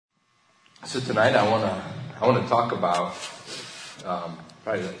So tonight I want to talk about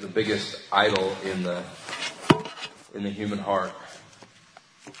probably the biggest idol in the human heart,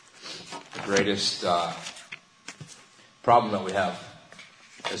 the greatest problem that we have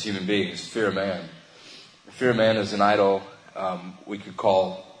as human beings, fear of man. Fear of man is an idol we could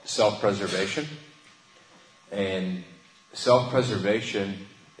call self-preservation, and self-preservation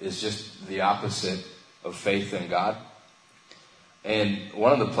is just the opposite of faith in God. And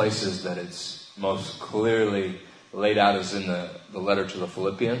one of the places that it's most clearly laid out is in the letter to the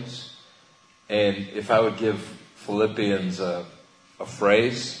Philippians. And if I would give Philippians a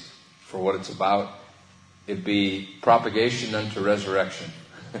phrase for what it's about, it'd be propagation unto resurrection.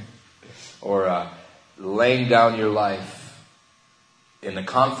 Or laying down your life in the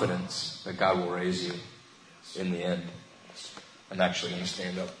confidence that God will raise you in the end. I'm actually going to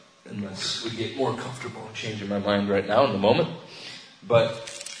stand up unless we get more comfortable. I'm changing my mind right now in the moment. But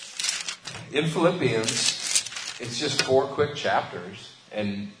in Philippians, it's just 4 quick chapters.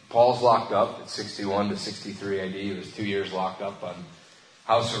 And Paul's locked up at 61 to 63 AD. He was 2 years locked up on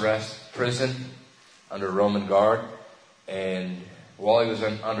house arrest, prison, under Roman guard. And while he was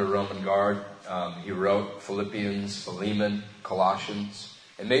under Roman guard, he wrote Philippians, Philemon, Colossians,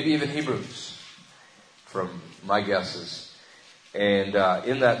 and maybe even Hebrews, from my guesses. And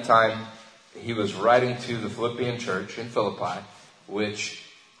in that time, he was writing to the Philippian church in Philippi, which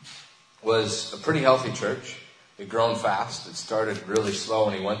was a pretty healthy church. It had grown fast. It started really slow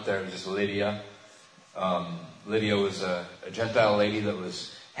when he went there. It was just Lydia. Lydia was a Gentile lady that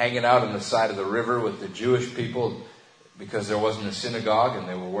was hanging out on the side of the river with the Jewish people because there wasn't a synagogue and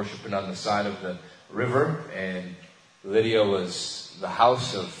they were worshiping on the side of the river. And Lydia was the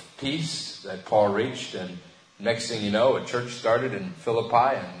house of peace that Paul reached. And next thing you know, a church started in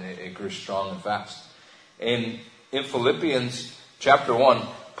Philippi and it grew strong and fast. And in Philippians chapter 1,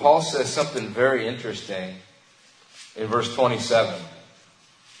 Paul says something very interesting in verse 27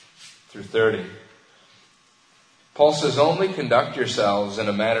 through 30. Paul says, "Only conduct yourselves in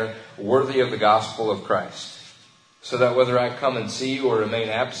a manner worthy of the gospel of Christ, so that whether I come and see you or remain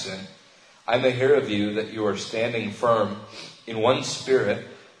absent, I may hear of you that you are standing firm in one spirit,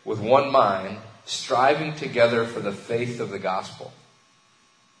 with one mind, striving together for the faith of the gospel."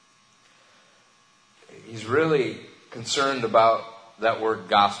 He's really concerned about that word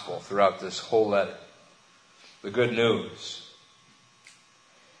gospel throughout this whole letter. The good news.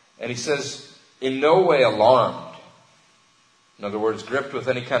 And he says, in no way alarmed, in other words, gripped with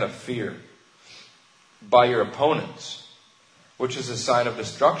any kind of fear, by your opponents, which is a sign of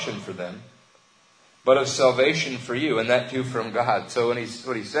destruction for them, but of salvation for you, and that too from God. So what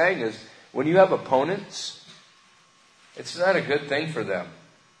he's saying is, when you have opponents, it's not a good thing for them.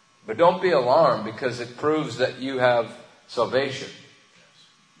 But don't be alarmed, because it proves that you have salvation.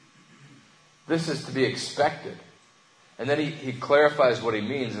 This is to be expected. And then he clarifies what he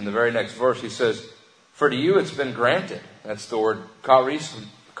means in the very next verse. He says, "For to you it's been granted." That's the word charis,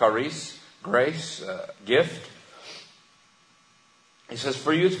 grace, gift. He says,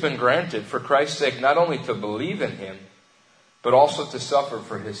 "For you it's been granted, for Christ's sake, not only to believe in him, but also to suffer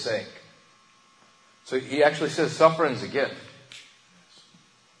for his sake." So he actually says suffering is a gift.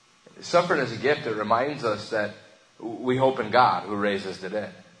 Suffering is a gift. It reminds us that we hope in God who raises the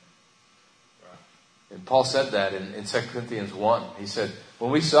dead. And Paul said that in 2 Corinthians 1. He said,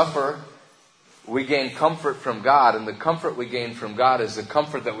 when we suffer, we gain comfort from God. And the comfort we gain from God is the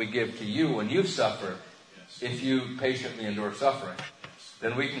comfort that we give to you when you suffer. If you patiently endure suffering,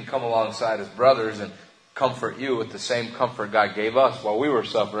 then we can come alongside as brothers and comfort you with the same comfort God gave us while we were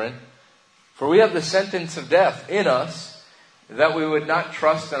suffering. For we have the sentence of death in us, that we would not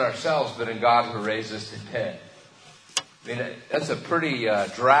trust in ourselves, but in God who raises the dead. I mean, that's a pretty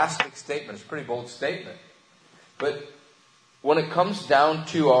drastic statement. It's a pretty bold statement. But when it comes down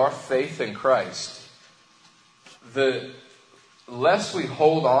to our faith in Christ, the less we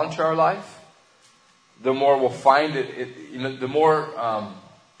hold on to our life, the more we'll find it. The more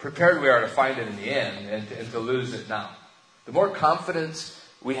prepared we are to find it in the end and to lose it now. The more confidence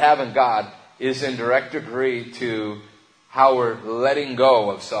we have in God is in direct degree to how we're letting go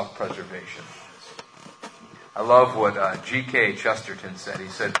of self-preservation. I love what G.K. Chesterton said. He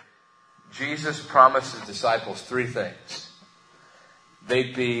said, Jesus promised his disciples 3 things.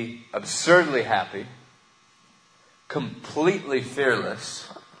 They'd be absurdly happy, completely fearless,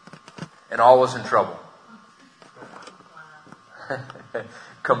 and always in trouble.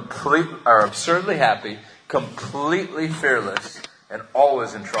 Absurdly happy, completely fearless, and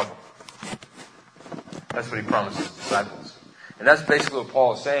always in trouble. That's what he promised his disciples. And that's basically what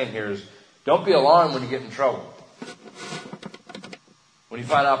Paul is saying here is, don't be alarmed when you get in trouble. when you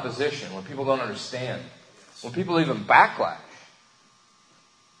find opposition, when people don't understand, when people even backlash.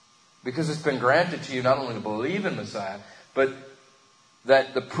 Because it's been granted to you not only to believe in Messiah, but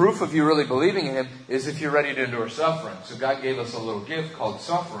that the proof of you really believing in Him is if you're ready to endure suffering. So God gave us a little gift called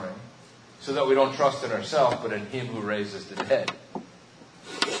suffering so that we don't trust in ourselves, but in Him who raises the dead.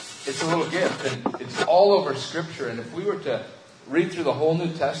 It's a little gift, and it's all over Scripture. And if we were to read through the whole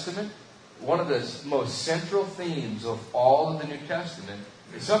New Testament, one of the most central themes of all of the New Testament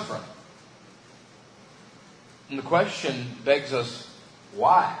is suffering. And the question begs us,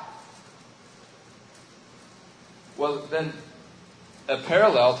 why? Well, then, a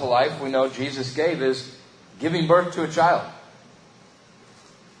parallel to life we know Jesus gave is giving birth to a child.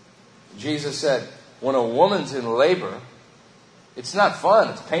 Jesus said, when a woman's in labor, it's not fun,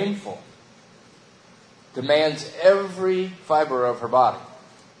 it's painful. Demands every fiber of her body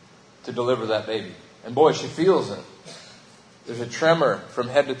to deliver that baby. And boy, she feels it. There's a tremor from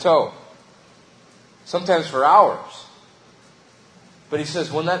head to toe. Sometimes for hours. But He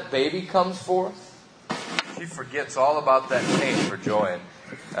says, when that baby comes forth, she forgets all about that pain for joy.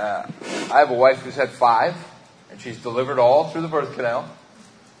 And, I have a wife who's had 5, and she's delivered all through the birth canal.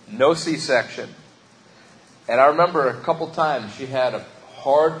 No C-section. And I remember a couple times she had a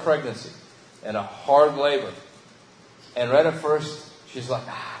hard pregnancy and a hard labor. And right at first, she's like,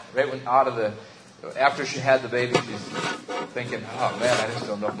 right when after she had the baby, she's thinking, oh man, I just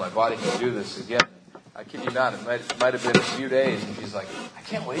don't know if my body can do this again. I kid you not, it might have been a few days. And she's like, I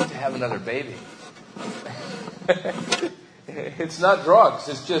can't wait to have another baby. It's not drugs.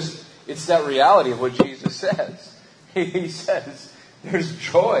 It's that reality of what Jesus says. He says there's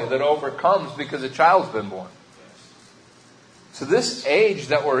joy that overcomes because a child's been born. So this age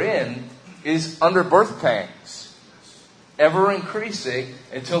that we're in is under birth pangs, ever increasing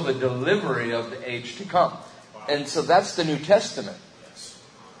until the delivery of the age to come. And so that's the New Testament.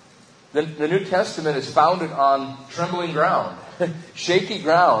 The New Testament is founded on trembling ground, shaky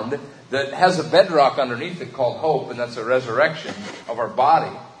ground that has a bedrock underneath it called hope, and that's a resurrection of our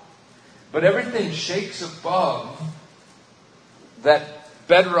body. But everything shakes above that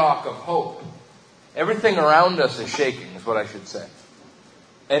bedrock of hope. Everything around us is shaking, is what I should say.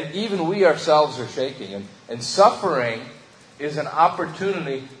 And even we ourselves are shaking. And suffering is an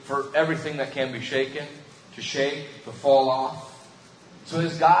opportunity for everything that can be shaken to shake, to fall off. So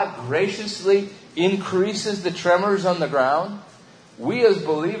as God graciously increases the tremors on the ground, we as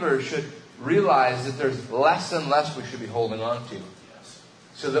believers should realize that there's less and less we should be holding on to,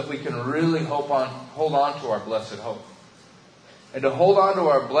 so that we can really hold on to our blessed hope. And to hold on to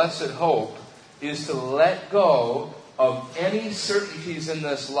our blessed hope is to let go of any certainties in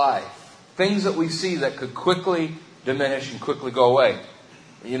this life, things that we see that could quickly diminish and quickly go away.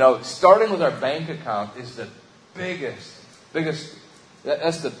 You know, starting with our bank account is the biggest,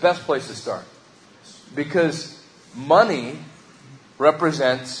 that's the best place to start. Because money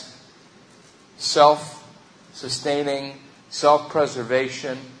represents self-sustaining,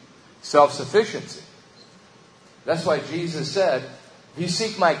 self-preservation, self-sufficiency. That's why Jesus said, if you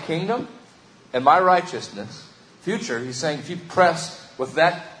seek my kingdom and my righteousness, future, He's saying, if you press with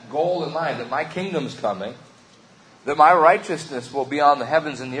that goal in mind, that my kingdom's coming, that my righteousness will be on the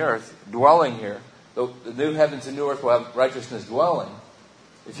heavens and the earth, dwelling here. The new heavens and new earth will have righteousness dwelling.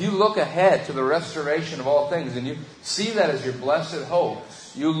 If you look ahead to the restoration of all things and you see that as your blessed hope,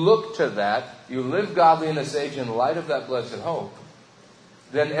 you look to that, you live godly in this age in light of that blessed hope,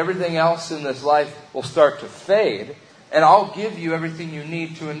 then everything else in this life will start to fade, and I'll give you everything you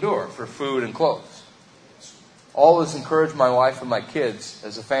need to endure for food and clothes. Always encourage my wife and my kids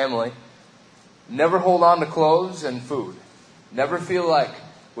as a family, never hold on to clothes and food. Never feel like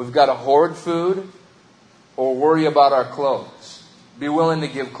we've got to hoard food or worry about our clothes. Be willing to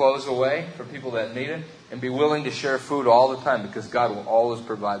give clothes away for people that need it, and be willing to share food all the time, because God will always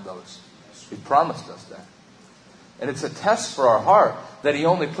provide those. He promised us that. And it's a test for our heart that He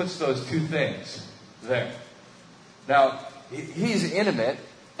only puts those two things there. Now, He's intimate,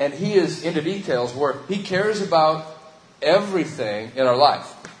 and He is into details where He cares about everything in our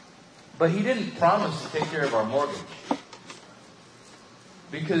life. But He didn't promise to take care of our mortgage.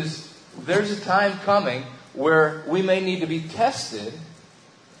 Because there's a time coming where we may need to be tested,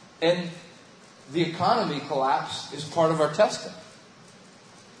 and the economy collapse is part of our testing.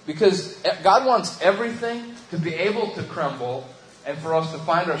 Because God wants everything to be able to crumble and for us to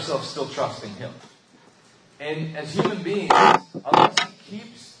find ourselves still trusting Him. And as human beings, unless He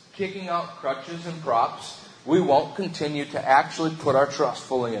keeps kicking out crutches and props, we won't continue to actually put our trust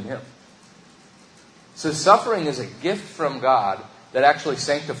fully in Him. So suffering is a gift from God that actually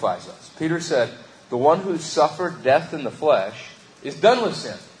sanctifies us. Peter said, the one who suffered death in the flesh is done with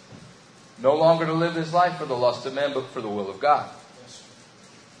sin. No longer to live his life for the lust of man, but for the will of God.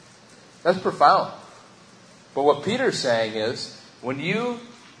 That's profound. But what Peter's saying is, when you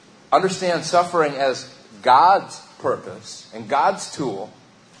understand suffering as God's purpose and God's tool,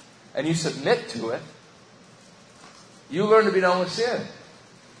 and you submit to it, you learn to be done with sin.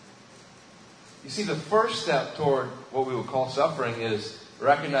 You see, the first step toward what we would call suffering is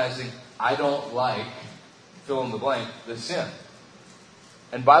recognizing I don't like, fill in the blank, the sin.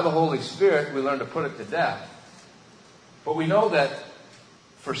 And by the Holy Spirit, we learn to put it to death. But we know that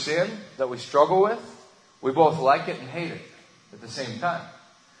for sin that we struggle with, we both like it and hate it at the same time.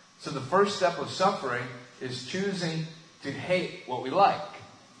 So the first step of suffering is choosing to hate what we like.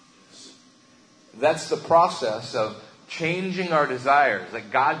 That's the process of changing our desires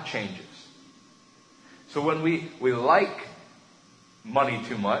that God changes. So when we like money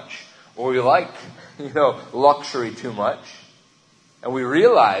too much, or we like, luxury too much, and we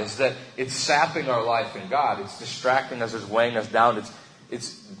realize that it's sapping our life in God, it's distracting us, it's weighing us down,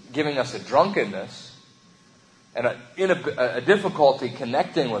 it's giving us a drunkenness and a difficulty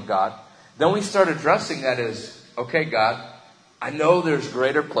connecting with God, then we start addressing that as, okay, God, I know there's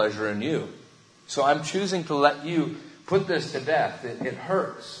greater pleasure in you. So I'm choosing to let you put this to death. It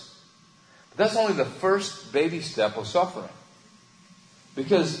hurts. But that's only the first baby step of suffering.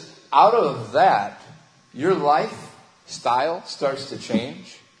 Because out of that, your lifestyle starts to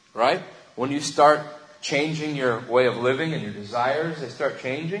change, right? When you start changing your way of living and your desires, they start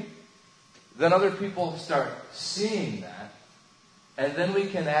changing. Then other people start seeing that. And then we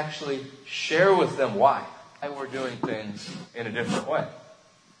can actually share with them why we're doing things in a different way.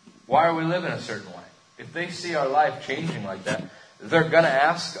 Why are we living a certain way? If they see our life changing like that, they're going to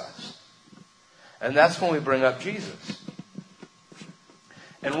ask us. And that's when we bring up Jesus.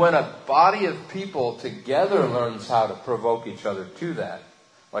 And when a body of people together learns how to provoke each other to that,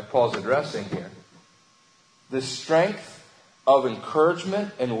 like Paul's addressing here, the strength of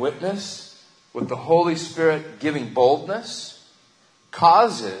encouragement and witness with the Holy Spirit giving boldness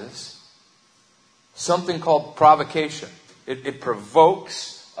causes something called provocation. It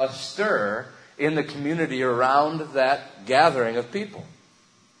provokes a stir in the community around that gathering of people.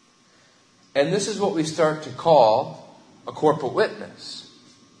 And this is what we start to call a corporate witness.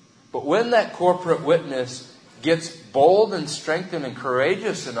 But when that corporate witness gets bold and strengthened and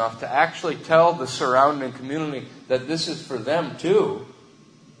courageous enough to actually tell the surrounding community that this is for them too,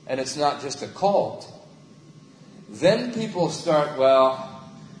 and it's not just a cult, then people start,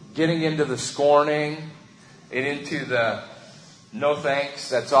 getting into the scorning and into the no thanks,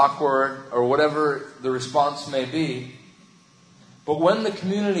 that's awkward, or whatever the response may be. But when the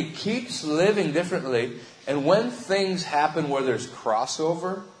community keeps living differently, and when things happen where there's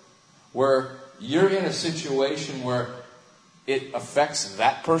crossover, where you're in a situation where it affects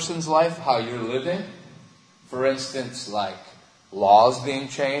that person's life, how you're living, for instance, like laws being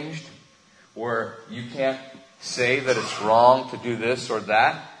changed, where you can't say that it's wrong to do this or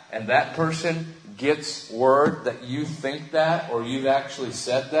that, and that person gets word that you think that, or you've actually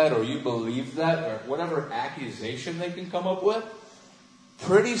said that, or you believe that, or whatever accusation they can come up with,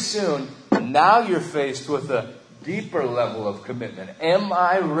 pretty soon, now you're faced with a deeper level of commitment. Am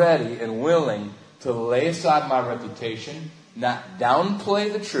I ready and willing to lay aside my reputation, not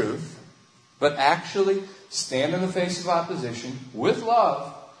downplay the truth, but actually stand in the face of opposition with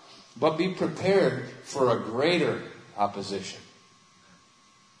love, but be prepared for a greater opposition?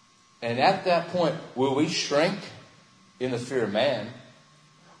 And at that point, will we shrink in the fear of man?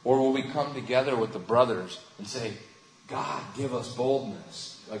 Or will we come together with the brothers and say, God, give us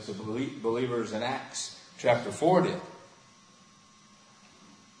boldness, like the believers in Acts chapter 4 did?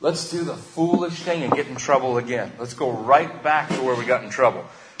 Let's do the foolish thing and get in trouble again. Let's go right back to where we got in trouble.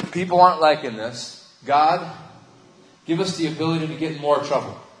 People aren't liking this. God, give us the ability to get in more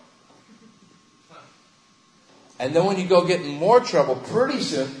trouble. And then when you go get in more trouble, pretty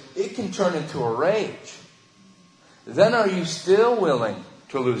soon, it can turn into a rage. Then are you still willing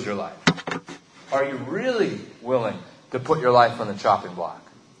to lose your life? Are you really willing to put your life on the chopping block?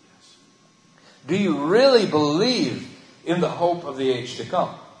 Do you really believe in the hope of the age to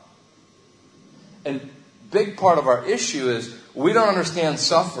come? And big part of our issue is we don't understand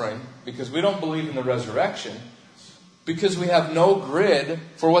suffering because we don't believe in the resurrection, because we have no grid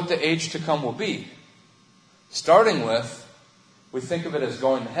for what the age to come will be. Starting with, we think of it as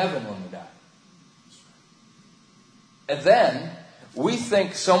going to heaven when we die. And then, we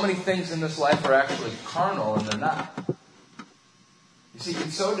think so many things in this life are actually carnal, and they're not. You see,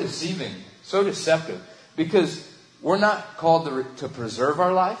 it's so deceiving, so deceptive, because we're not called to preserve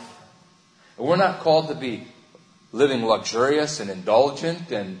our life. And we're not called to be living luxurious and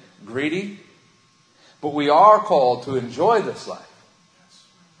indulgent and greedy. But we are called to enjoy this life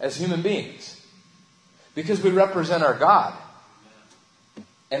as human beings because we represent our God.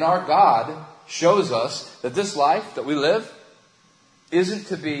 And our God shows us that this life that we live isn't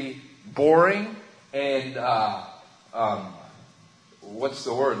to be boring and, what's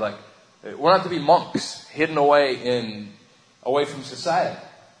the word? Like, we're not to be monks hidden away from society.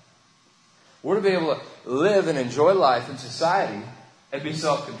 We're to be able to live and enjoy life in society and be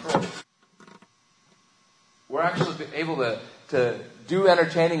self-controlled. We're actually able to do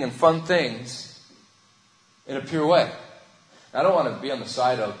entertaining and fun things in a pure way. I don't want to be on the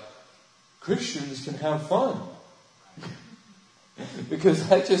side of Christians can have fun. Because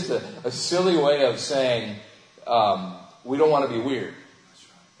that's just a silly way of saying we don't want to be weird.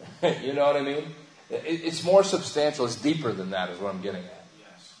 You know what I mean? It's more substantial. It's deeper than that is what I'm getting at.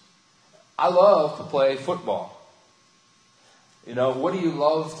 I love to play football. You know, what do you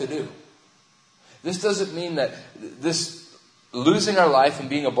love to do? This doesn't mean that this losing our life and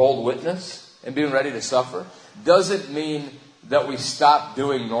being a bold witness and being ready to suffer doesn't mean that we stop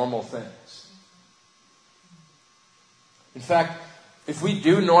doing normal things. In fact, if we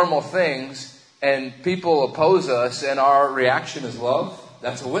do normal things and people oppose us and our reaction is love,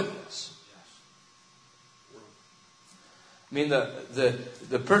 that's a witness. I mean,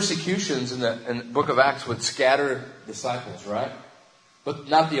 the persecutions in the book of Acts would scatter disciples, right? But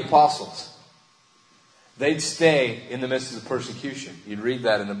not the apostles. They'd stay in the midst of the persecution. You'd read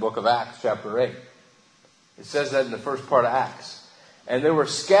that in the book of Acts, chapter 8. It says that in the first part of Acts. And they were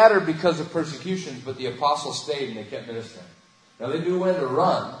scattered because of persecutions, but the apostles stayed and they kept ministering. Now, they knew when to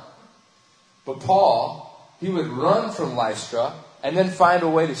run. But Paul, he would run from Lystra and then find a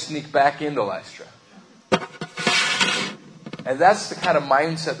way to sneak back into Lystra. And that's the kind of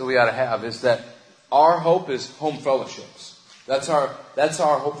mindset that we ought to have, is that our hope is home fellowships. That's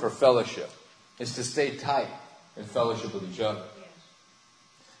our hope for fellowship, is to stay tight in fellowship with each other.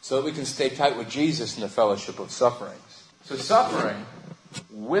 So that we can stay tight with Jesus in the fellowship of sufferings. So suffering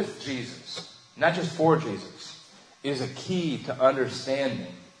with Jesus, not just for Jesus, is a key to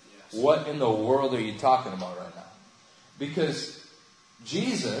understanding what in the world are you talking about right now. Because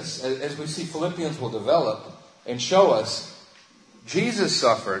Jesus, as we see Philippians will develop and show us, Jesus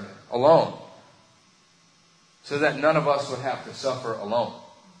suffered alone so that none of us would have to suffer alone.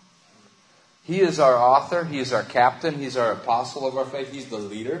 He is our author. He is our captain. He's our apostle of our faith. He's the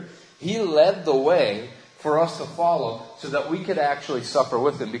leader. He led the way for us to follow so that we could actually suffer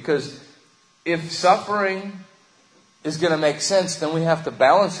with him. Because if suffering is going to make sense, then we have to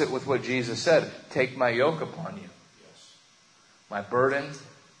balance it with what Jesus said. Take my yoke upon you. My burden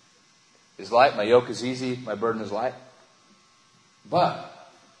is light. My yoke is easy. My burden is light. But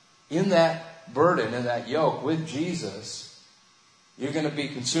in that burden, in that yoke with Jesus, you're going to be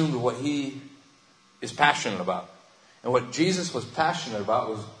consumed with what he is passionate about. And what Jesus was passionate about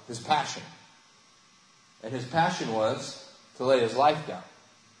was his passion. And his passion was to lay his life down.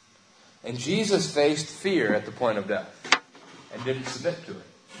 And Jesus faced fear at the point of death and didn't submit to it.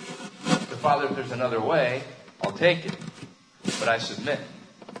 The Father, if there's another way, I'll take it. But I submit.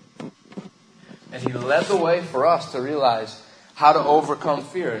 And he led the way for us to realize how to overcome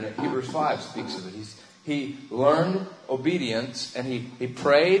fear. And Hebrews 5 speaks of it. He learned obedience, and he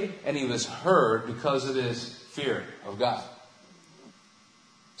prayed, and he was heard because of his fear of God.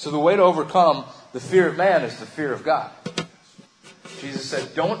 So the way to overcome the fear of man is the fear of God. Jesus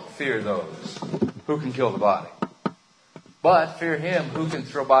said, don't fear those who can kill the body, but fear him who can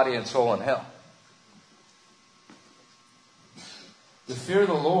throw body and soul in hell. The fear of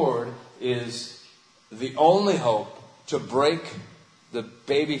the Lord is the only hope to break the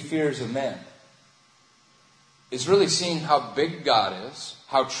baby fears of man. It's really seeing how big God is,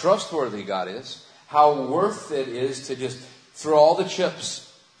 how trustworthy God is, how worth it is to just throw all the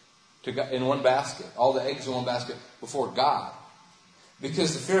chips in one basket, all the eggs in one basket before God.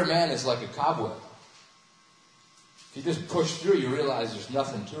 Because the fear of man is like a cobweb. If you just push through, you realize there's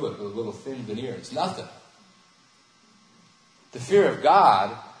nothing to it, with a little thin veneer. It's nothing. The fear of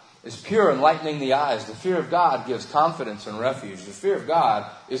God is pure, enlightening the eyes. The fear of God gives confidence and refuge. The fear of God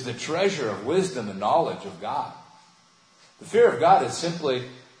is the treasure of wisdom and knowledge of God. The fear of God is simply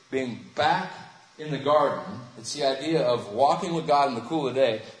being back in the garden. It's the idea of walking with God in the cool of the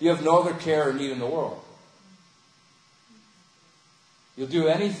day. You have no other care or need in the world. You'll do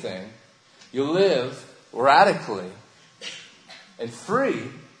anything. You'll live radically and free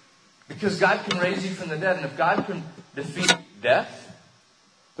because God can raise you from the dead. And if God can defeat death,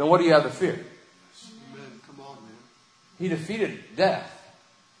 then what do you have to fear? Amen. Come on, man. He defeated death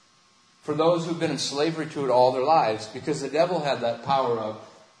for those who've been in slavery to it all their lives, because the devil had that power of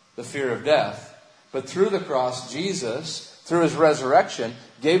the fear of death. But through the cross, Jesus, through his resurrection,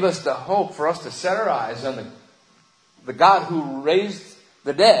 gave us the hope for us to set our eyes on the God who raised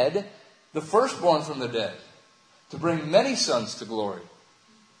the dead, the firstborn from the dead, to bring many sons to glory.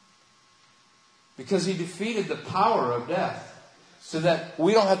 Because he defeated the power of death, so that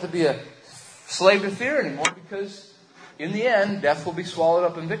we don't have to be a slave to fear anymore, because in the end, death will be swallowed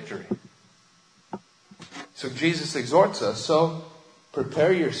up in victory. So Jesus exhorts us, so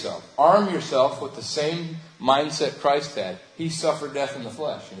prepare yourself. Arm yourself with the same mindset Christ had. He suffered death in the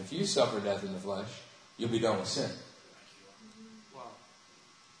flesh. And if you suffer death in the flesh, you'll be done with sin.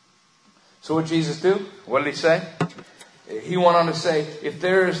 So what did Jesus do? What did he say? He went on to say, if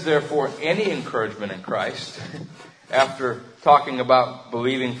there is therefore any encouragement in Christ, after talking about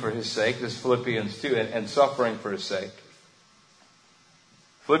believing for his sake, this is Philippians 2, and suffering for his sake.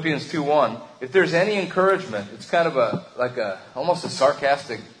 Philippians 2:1, if there's any encouragement, it's kind of almost a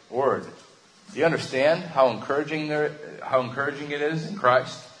sarcastic word. Do you understand how encouraging it is in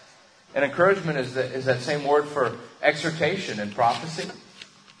Christ? And encouragement is that same word for exhortation and prophecy.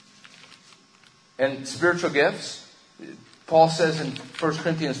 And spiritual gifts. Paul says in 1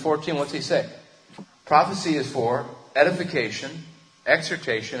 Corinthians 14, what's he say? Prophecy is for edification,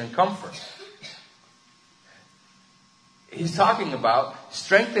 exhortation, and comfort. He's talking about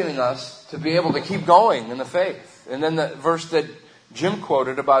strengthening us to be able to keep going in the faith. And then the verse that Jim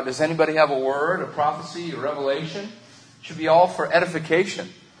quoted about, does anybody have a word, a prophecy, a revelation? It should be all for edification,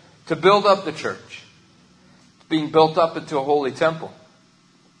 to build up the church, being built up into a holy temple.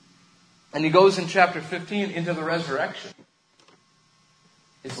 And he goes in chapter 15 into the resurrection.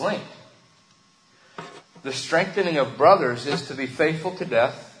 It's linked. The strengthening of brothers is to be faithful to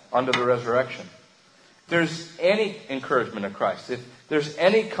death unto the resurrection. If there's any encouragement of Christ, if there's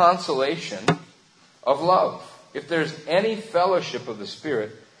any consolation of love, if there's any fellowship of the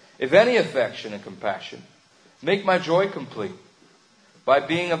Spirit, if any affection and compassion, make my joy complete by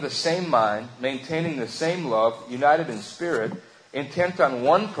being of the same mind, maintaining the same love, united in spirit, intent on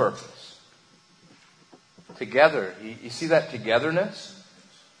one purpose. Together. You see that togetherness?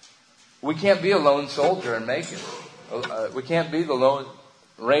 We can't be a lone soldier and make it. We can't be the lone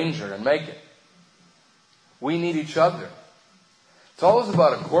ranger and make it. We need each other. It's always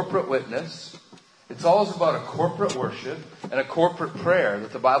about a corporate witness. It's always about a corporate worship and a corporate prayer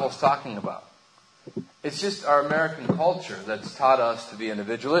that the Bible's talking about. It's just our American culture that's taught us to be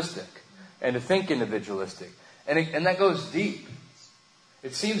individualistic and to think individualistic. And that goes deep.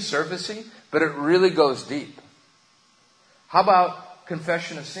 It seems surfacey, but it really goes deep. How about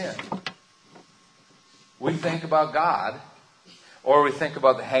confession of sin? We think about God, or we think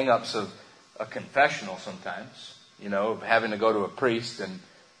about the hang-ups of a confessional sometimes, having to go to a priest and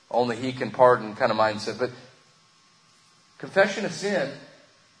only he can pardon kind of mindset. But confession of sin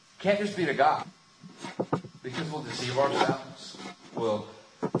can't just be to God, because we'll deceive ourselves. We'll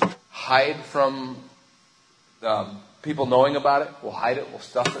hide from people knowing about it. We'll hide it. We'll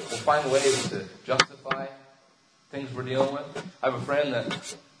stuff it. We'll find ways to justify things we're dealing with. I have a friend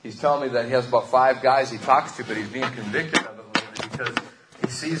that he's telling me that he has about 5 guys he talks to, but he's being convicted of it lately because he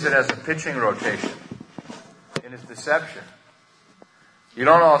sees it as a pitching rotation in his deception. You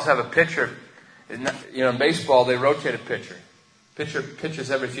don't always have a pitcher. In baseball, they rotate a pitcher. Pitcher pitches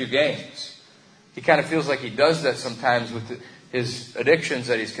every few games. He kind of feels like he does that sometimes with his addictions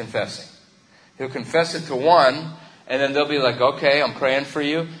that he's confessing. He'll confess it to one, and then they'll be like, okay, I'm praying for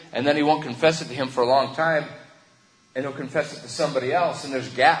you. And then he won't confess it to him for a long time, and he'll confess it to somebody else. And there's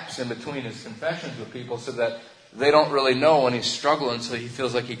gaps in between his confessions with people so that they don't really know when he's struggling, so he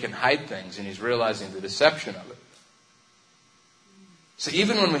feels like he can hide things, and he's realizing the deception of it. So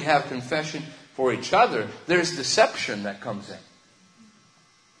even when we have confession for each other, there's deception that comes in.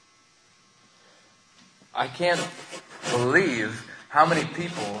 I can't believe how many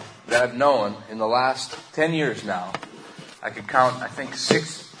people that I've known in the last 10 years now. I could count,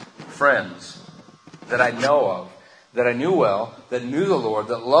 6 friends that I know of, that I knew well, that knew the Lord,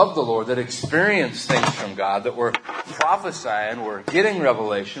 that loved the Lord, that experienced things from God, that were prophesying, were getting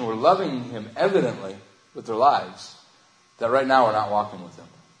revelation, were loving Him evidently with their lives, that right now are not walking with Him.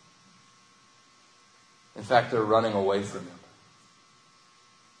 In fact, they're running away from Him.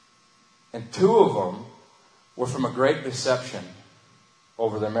 And 2 of them were from a great deception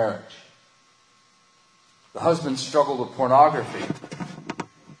over their marriage. The husband struggled with pornography,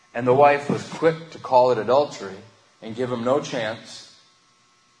 and the wife was quick to call it adultery and give him no chance.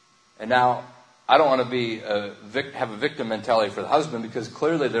 And now, I don't want to have a victim mentality for the husband, because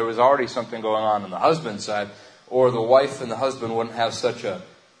clearly there was already something going on the husband's side, or the wife and the husband wouldn't have such a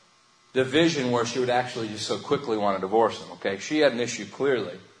division where she would actually just so quickly want to divorce him. Okay, she had an issue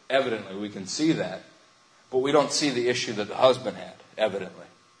clearly, evidently, we can see that, but we don't see the issue that the husband had, evidently.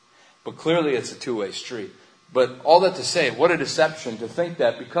 But clearly it's a two-way street. But all that to say, what a deception to think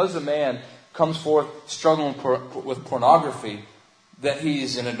that because a man comes forth struggling with pornography, that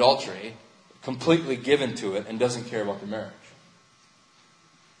he's in adultery, completely given to it, and doesn't care about the marriage.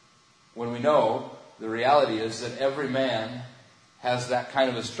 When we know the reality is that every man has that kind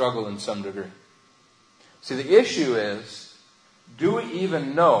of a struggle in some degree. See, the issue is, do we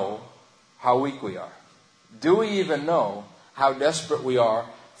even know how weak we are? Do we even know how desperate we are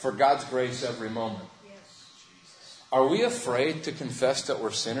for God's grace every moment? Are we afraid to confess that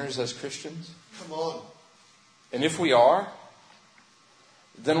we're sinners as Christians? Come on. And if we are,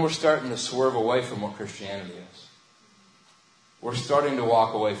 then we're starting to swerve away from what Christianity is. We're starting to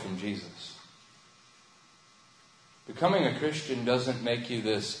walk away from Jesus. Becoming a Christian doesn't make you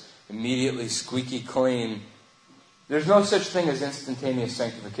this immediately squeaky clean. There's no such thing as instantaneous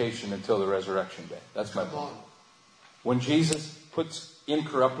sanctification until the resurrection day. That's my point. When Jesus puts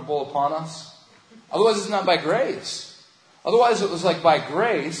incorruptible upon us, otherwise it's not by grace. Otherwise it was like by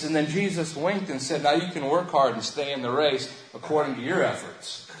grace, and then Jesus winked and said, now you can work hard and stay in the race according to your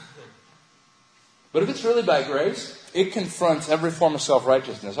efforts. But if it's really by grace, it confronts every form of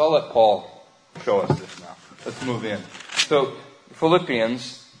self-righteousness. I'll let Paul show us this now. Let's move in. So,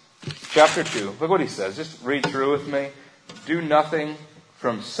 Philippians chapter 2, look what he says. Just read through with me. Do nothing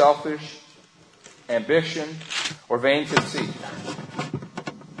from selfish ambition or vain conceit.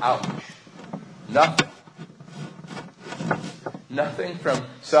 Ouch. Nothing. Nothing from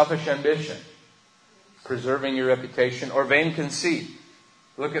selfish ambition, preserving your reputation, or vain conceit.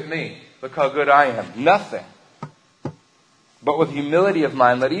 Look at me. Look how good I am. Nothing. But with humility of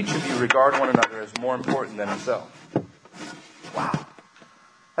mind, let each of you regard one another as more important than himself. Wow.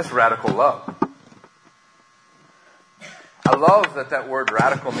 That's radical love. I love that word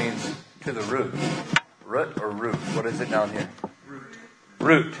radical means to the root. Root or root? What is it down here? Root.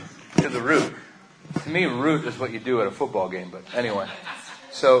 Root. To the root. To me, root is what you do at a football game, but anyway.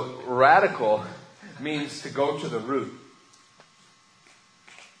 So, radical means to go to the root.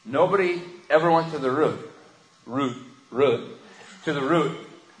 Nobody ever went to the root, to the root,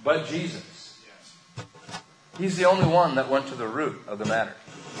 but Jesus. He's the only one that went to the root of the matter.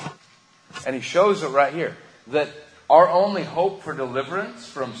 And he shows it right here, that our only hope for deliverance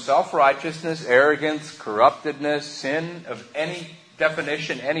from self-righteousness, arrogance, corruptedness, sin of any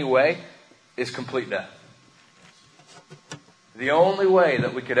definition, any way, is complete death. The only way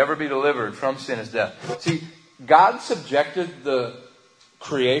that we could ever be delivered from sin is death. See, God subjected the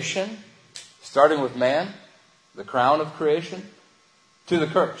creation, starting with man, the crown of creation, to the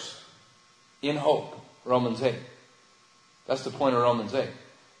curse. In hope. Romans 8. That's the point of Romans 8.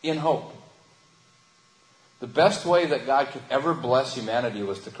 In hope. The best way that God could ever bless humanity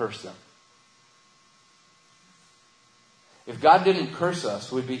was to curse them. If God didn't curse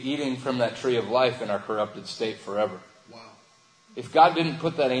us, we'd be eating from that tree of life in our corrupted state forever. Wow. If God didn't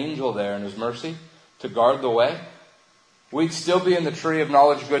put that angel there in His mercy to guard the way, we'd still be in the tree of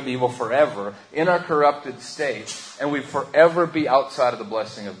knowledge of good and evil forever, in our corrupted state, and we'd forever be outside of the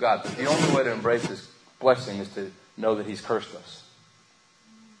blessing of God. But the only way to embrace His blessing is to know that He's cursed us.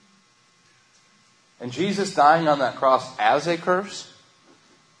 And Jesus dying on that cross as a curse,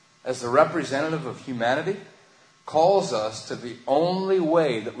 as the representative of humanity, calls us to the only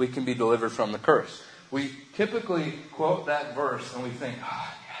way that we can be delivered from the curse. We typically quote that verse and we think,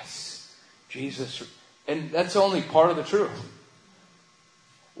 yes, Jesus. And that's only part of the truth.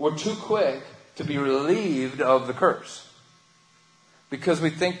 We're too quick to be relieved of the curse. Because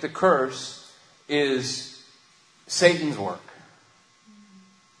we think the curse is Satan's work.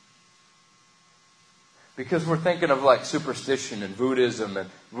 Because we're thinking of like superstition and Buddhism and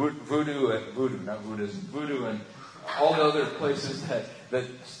voodoo and all the other places that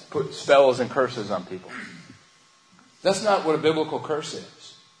put spells and curses on people. That's not what a biblical curse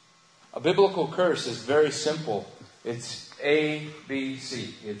is. A biblical curse is very simple. It's A, B,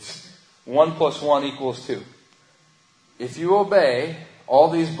 C. It's 1 + 1 = 2. If you obey, all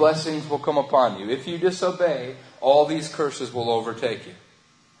these blessings will come upon you. If you disobey, all these curses will overtake you.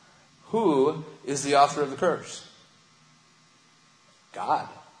 Who is the author of the curse? God.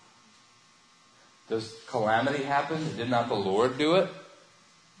 Does calamity happen? Did not the Lord do it?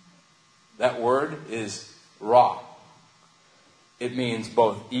 That word is ra. It means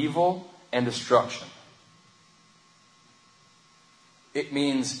both evil and destruction. It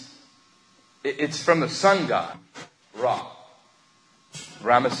means, it's from the sun god, Ra.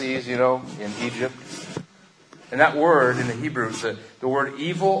 Ramesses, in Egypt. And that word in the Hebrew, the word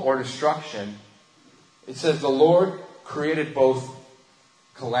evil or destruction, it says the Lord created both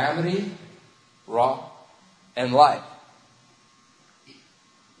calamity, and light.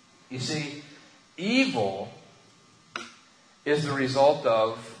 You see, evil is the result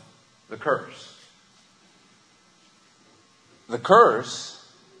of the curse. The curse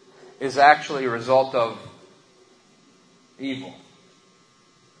is actually a result of evil.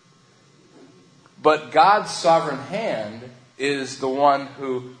 But God's sovereign hand is the one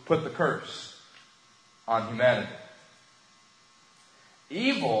who put the curse on humanity.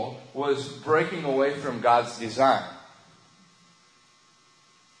 Evil was breaking away from God's design.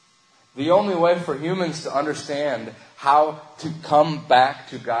 The only way for humans to understand how to come back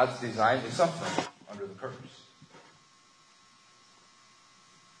to God's design is suffering under the curse.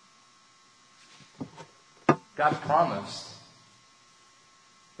 God promised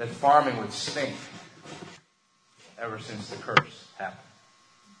that farming would stink ever since the curse happened.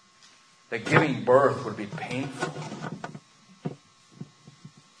 That giving birth would be painful.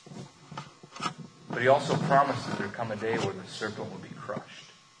 But he also promised that there would come a day where the serpent would be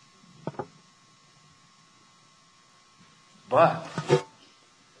crushed. But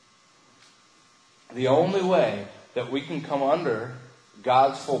the only way that we can come under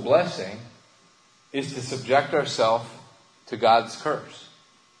God's full blessing is to subject ourselves to God's curse.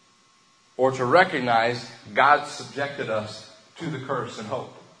 Or to recognize God subjected us to the curse and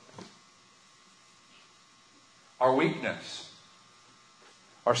hope. Our weakness,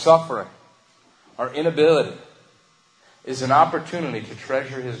 our suffering, our inability is an opportunity to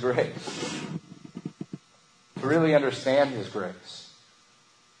treasure His grace. To really understand His grace.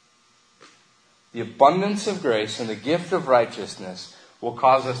 The abundance of grace and the gift of righteousness will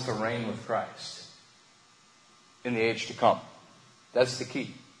cause us to reign with Christ in the age to come. That's the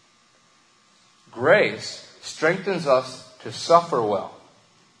key. Grace strengthens us to suffer well.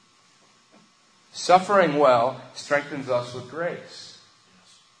 Suffering well strengthens us with grace.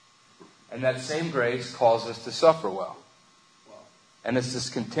 And that same grace calls us to suffer well. And it's this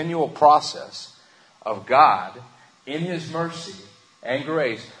continual process of God, in His mercy and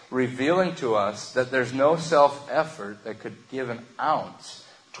grace, revealing to us that there's no self-effort that could give an ounce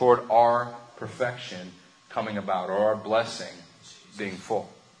toward our perfection coming about, or our blessing being full.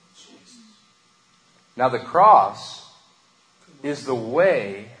 Now the cross is the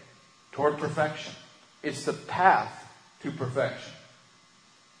way toward perfection. It's the path to perfection.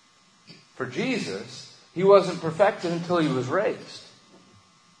 For Jesus, He wasn't perfected until He was raised.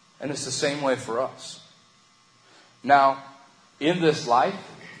 And it's the same way for us. Now, in this life,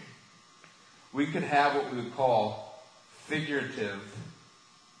 we could have what we would call figurative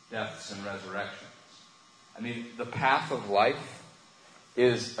deaths and resurrections. I mean, the path of life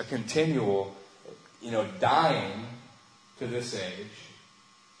is a continual, dying to this age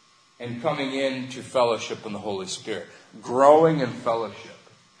and coming into fellowship in the Holy Spirit. Growing in fellowship.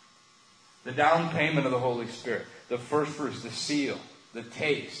 The down payment of the Holy Spirit. The first fruits, the seal, the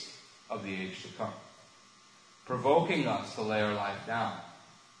taste of the age to come. Provoking us to lay our life down.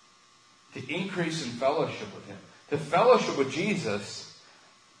 To increase in fellowship with Him. To fellowship with Jesus.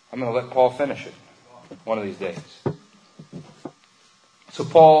 I'm going to let Paul finish it one of these days. So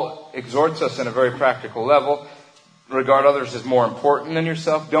Paul exhorts us in a very practical level. Regard others as more important than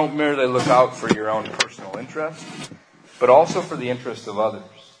yourself. Don't merely look out for your own personal interest, but also for the interest of others.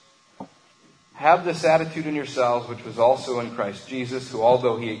 Have this attitude in yourselves, which was also in Christ Jesus, who,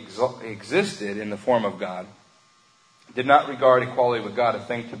 although He existed in the form of God, did not regard equality with God a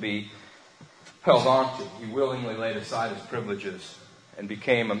thing to be held on to. He willingly laid aside His privileges and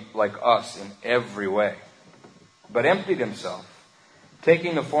became like us in every way, but emptied Himself,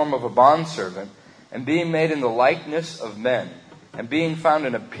 taking the form of a bondservant, and being made in the likeness of men, and being found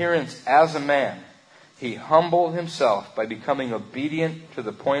in appearance as a man, He humbled Himself by becoming obedient to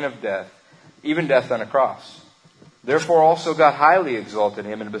the point of death, even death on a cross. Therefore also God highly exalted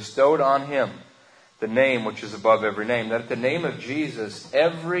Him and bestowed on Him the name which is above every name, that at the name of Jesus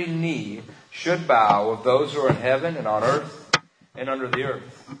every knee should bow, of those who are in heaven and on earth and under the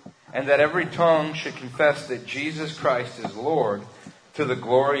earth, and that every tongue should confess that Jesus Christ is Lord, to the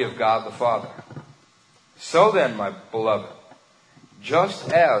glory of God the Father. So then, my beloved,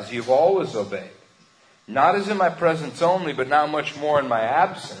 just as you've always obeyed, not as in my presence only, but now much more in my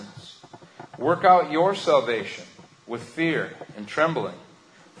absence, work out your salvation with fear and trembling.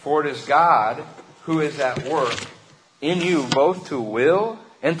 For it is God who is at work in you, both to will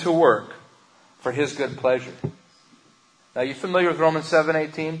and to work for His good pleasure. Now, you familiar with Romans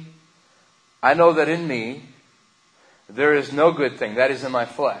 7:18? I know that in me there is no good thing, that is in my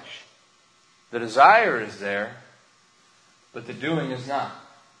flesh. The desire is there, but the doing is not.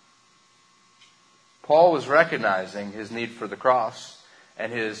 Paul was recognizing his need for the cross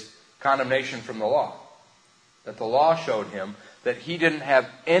and his condemnation from the law. That the law showed him that he didn't have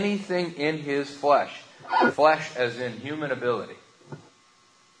anything in his flesh as in human ability,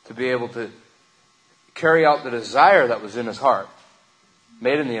 to be able to carry out the desire that was in his heart,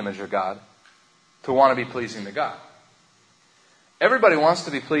 made in the image of God, to want to be pleasing to God. Everybody wants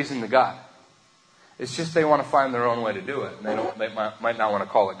to be pleasing to God. It's just they want to find their own way to do it, and they might not want to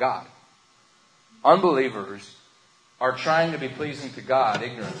call it God. Unbelievers are trying to be pleasing to God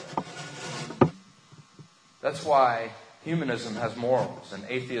ignorantly. That's why humanism has morals and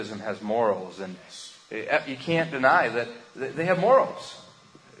atheism has morals, and you can't deny that they have morals.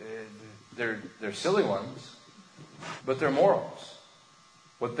 They're silly ones, but they're morals.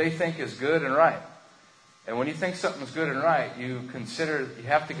 What they think is good and right. And when you think something's good and right, you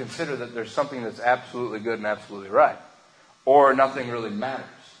have to consider that there's something that's absolutely good and absolutely right, or nothing really matters.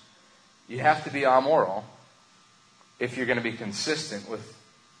 You have to be amoral if you're going to be consistent with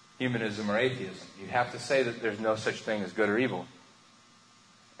humanism or atheism. You have to say that there's no such thing as good or evil.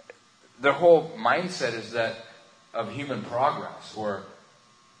 Their whole mindset is that of human progress, where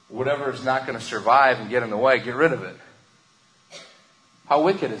whatever is not going to survive and get in the way, get rid of it. How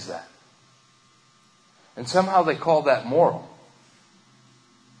wicked is that? And somehow they call that moral.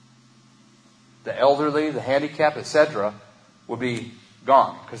 The elderly, the handicapped, etc. will be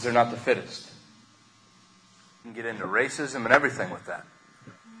gone because they're not the fittest. You can get into racism and everything with that.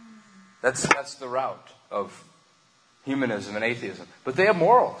 That's the route of humanism and atheism. But they have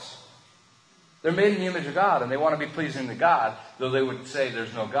morals. They're made in the image of God, and they want to be pleasing to God, though they would say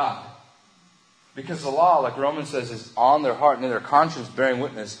there's no God. Because the law, like Romans says, is on their heart and in their conscience bearing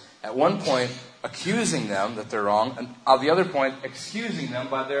witness, at one point accusing them that they're wrong, and at the other point excusing them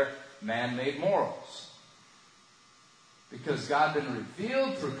by their man-made morals. Because God didn't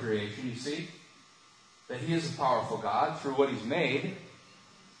reveal through creation, you see, that He is a powerful God through what He's made,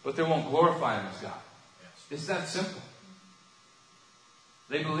 but they won't glorify Him as God. It's that simple.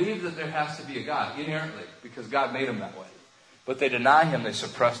 They believe that there has to be a God, inherently, because God made them that way. But they deny Him, they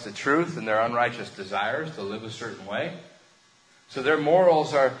suppress the truth and their unrighteous desires to live a certain way. So their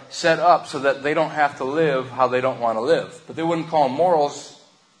morals are set up so that they don't have to live how they don't want to live. But they wouldn't call them morals,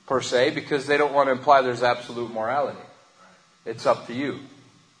 per se, because they don't want to imply there's absolute morality. It's up to you.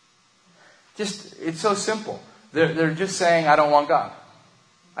 It's so simple. They're just saying, I don't want God.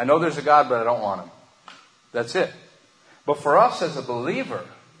 I know there's a God, but I don't want Him. That's it. But for us as a believer,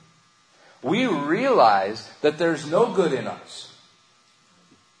 we realize that there's no good in us.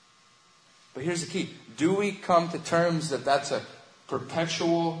 But here's the key. Do we come to terms that that's a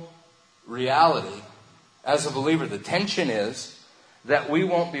perpetual reality as a believer? The tension is that we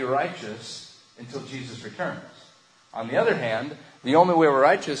won't be righteous until Jesus returns. On the other hand, the only way we're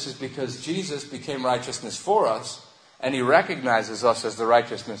righteous is because Jesus became righteousness for us, and He recognizes us as the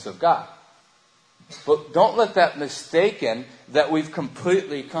righteousness of God. But don't let that mistaken that we've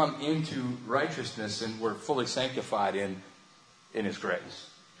completely come into righteousness and we're fully sanctified in His grace.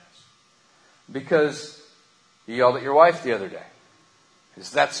 Because you yelled at your wife the other day.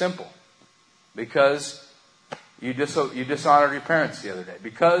 It's that simple. Because you dishonored your parents the other day.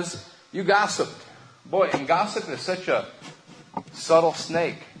 Because you gossiped. Boy, and gossip is such a subtle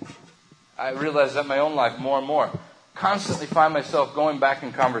snake. I realize that in my own life more and more. Constantly find myself going back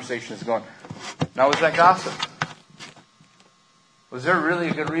in conversations going, now was that gossip? Was there really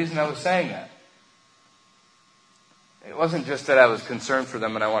a good reason I was saying that? It wasn't just that I was concerned for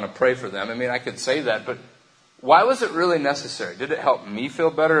them and I want to pray for them. I mean, I could say that, but why was it really necessary? Did it help me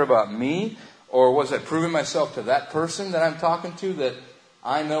feel better about me? Or was I proving myself to that person that I'm talking to that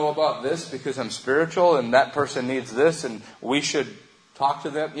I know about this because I'm spiritual and that person needs this and we should talk to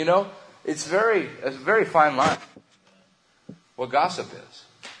them? You know, it's a very fine line what gossip is.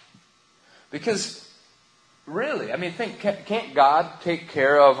 Because really, I mean, can't God take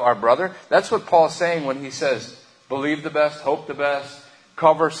care of our brother? That's what Paul's saying when he says, believe the best, hope the best,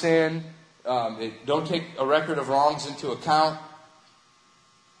 cover sin, don't take a record of wrongs into account.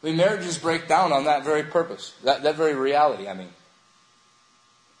 I mean, marriages break down on that very purpose, that very reality, I mean.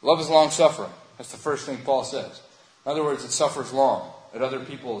 Love is long-suffering. That's the first thing Paul says. In other words, it suffers long at other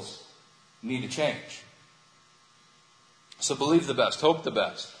people's need to change. So believe the best, hope the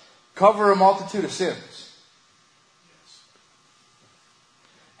best. Cover a multitude of sins.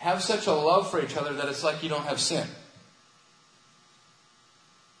 Have such a love for each other that it's like you don't have sin.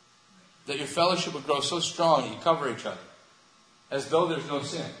 That your fellowship would grow so strong that you cover each other as though there's no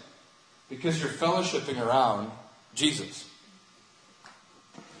sin. Because you're fellowshipping around Jesus.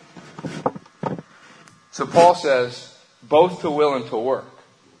 So Paul says, both to will and to work.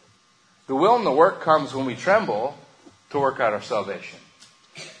 The will and the work comes when we tremble to work out our salvation.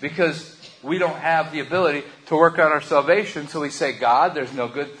 Because we don't have the ability to work out our salvation, so we say, God, there's no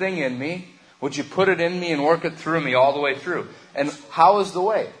good thing in me. Would you put it in me and work it through me all the way through? And how is the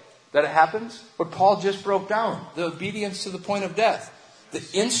way that it happens? What Paul just broke down. The obedience to the point of death. The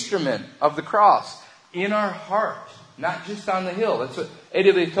instrument of the cross in our heart. Not just on the hill. That's what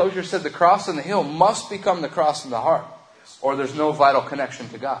A.W. Tozer said. The cross on the hill must become the cross in the heart. Or there's no vital connection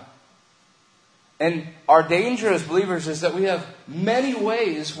to God. And our danger as believers is that we have many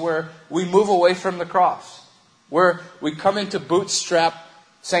ways where we move away from the cross. Where we come into bootstrap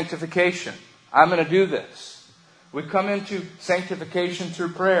sanctification. I'm going to do this. We come into sanctification through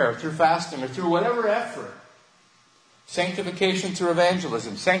prayer, through fasting, or through whatever effort. Sanctification through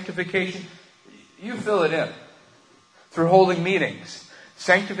evangelism. Sanctification, you fill it in. Through holding meetings.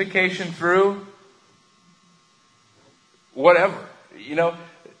 Sanctification through whatever.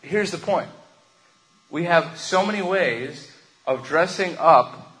 Here's the point. We have so many ways of dressing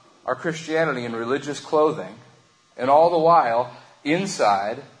up our Christianity in religious clothing, and all the while,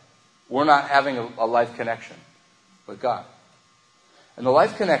 inside, we're not having a life connection with God. And the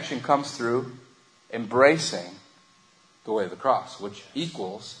life connection comes through embracing the way of the cross, which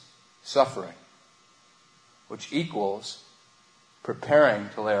equals suffering, which equals preparing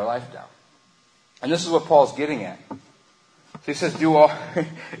to lay our life down. And this is what Paul's getting at. So he says, do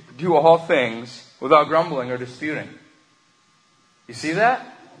all things without grumbling or disputing. You see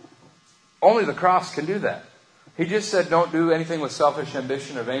that? Only the cross can do that. He just said, don't do anything with selfish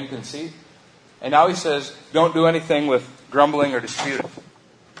ambition or vain conceit. And now he says, don't do anything with grumbling or disputing.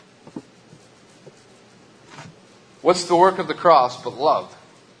 What's the work of the cross but love?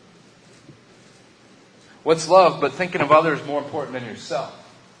 What's love but thinking of others more important than yourself?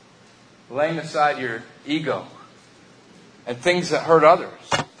 Laying aside your ego and things that hurt others.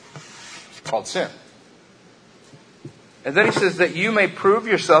 It's called sin. And then he says that you may prove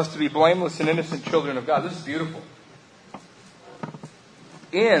yourselves to be blameless and innocent children of God. This is beautiful.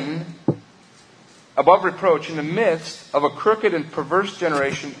 Above reproach, in the midst of a crooked and perverse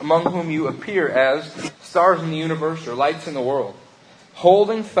generation, among whom you appear as stars in the universe or lights in the world,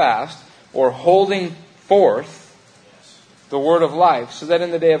 holding fast or holding forth the word of life, so that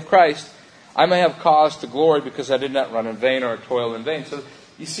in the day of Christ I may have cause to glory, because I did not run in vain or toil in vain. So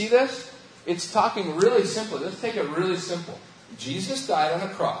you see this? It's talking really simply. Let's take it really simple. Jesus died on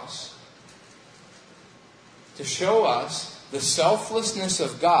a cross to show us the selflessness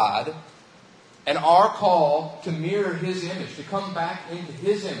of God and our call to mirror His image, to come back into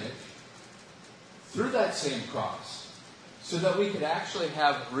His image through that same cross, so that we could actually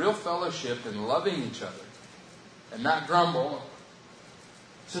have real fellowship and loving each other and not grumble,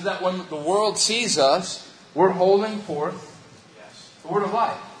 so that when the world sees us, we're holding forth the word of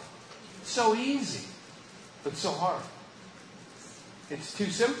life. It's so easy, but so hard. It's too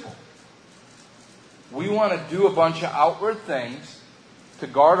simple. We want to do a bunch of outward things to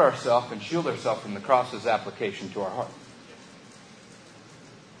guard ourselves and shield ourselves from the cross's application to our heart.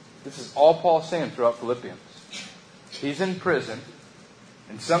 This is all Paul's saying throughout Philippians. He's in prison,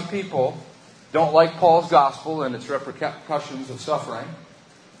 and some people don't like Paul's gospel and its repercussions of suffering,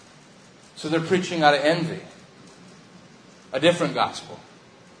 so they're preaching out of envy a different gospel.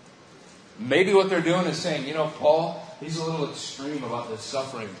 Maybe what they're doing is saying, Paul, he's a little extreme about this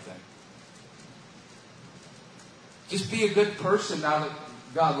suffering thing. Just be a good person now that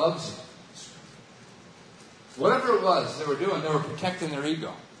God loves you. Whatever it was they were doing, they were protecting their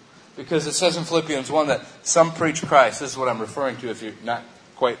ego. Because it says in Philippians 1 that some preach Christ. This is what I'm referring to if you're not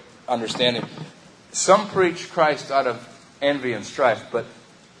quite understanding. Some preach Christ out of envy and strife, but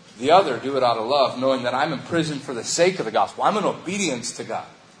the other do it out of love, knowing that I'm in prison for the sake of the gospel. I'm in obedience to God.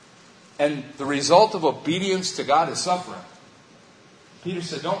 And the result of obedience to God is suffering. Peter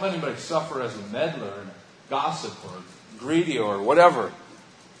said, don't let anybody suffer as a meddler and a gossip or greedy or whatever.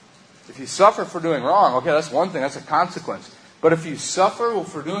 If you suffer for doing wrong, okay, that's one thing, that's a consequence. But if you suffer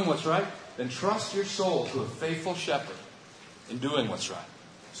for doing what's right, then trust your soul to a faithful shepherd in doing what's right.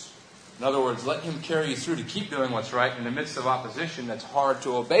 In other words, let him carry you through to keep doing what's right in the midst of opposition that's hard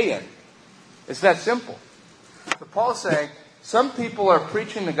to obey in. It's that simple. But Paul's saying, some people are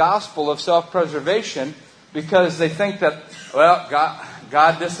preaching the gospel of self-preservation because they think that, well,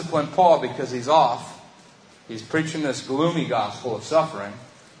 God disciplined Paul because he's off. He's preaching this gloomy gospel of suffering.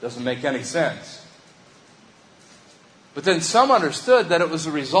 Doesn't make any sense. But then some understood that it was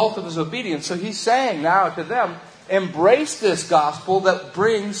a result of his obedience. So he's saying now to them, embrace this gospel that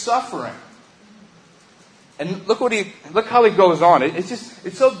brings suffering. And look how he goes on.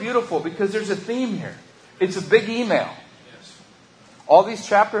 It's so beautiful because there's a theme here. It's a big email. All these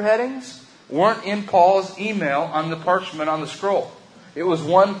chapter headings weren't in Paul's email on the parchment on the scroll. It was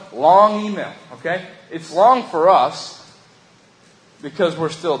one long email, okay? It's long for us because we're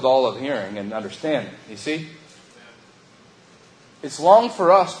still dull of hearing and understanding, you see? It's long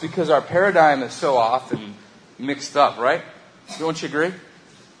for us because our paradigm is so often mixed up, right? Don't you agree?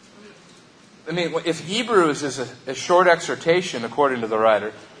 I mean, if Hebrews is a short exhortation, according to the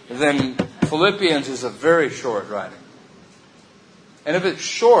writer, then Philippians is a very short writing. And if it's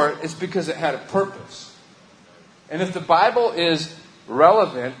short, it's because it had a purpose. And if the Bible is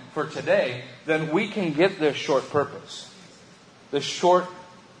relevant for today, then we can get this short purpose. This short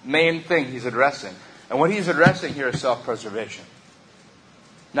main thing he's addressing. And what he's addressing here is self-preservation.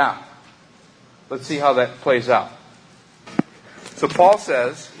 Now, let's see how that plays out. So Paul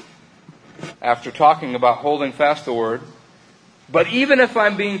says, after talking about holding fast the word, but even if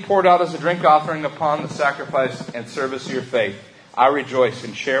I'm being poured out as a drink offering upon the sacrifice and service of your faith, I rejoice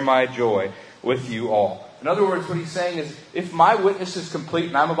and share my joy with you all. In other words, what he's saying is, if my witness is complete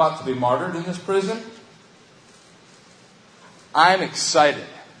and I'm about to be martyred in this prison, I'm excited.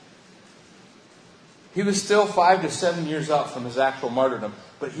 He was still 5 to 7 years out from his actual martyrdom,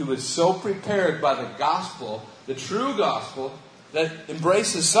 but he was so prepared by the gospel, the true gospel, that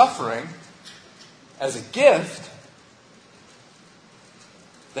embraces suffering as a gift,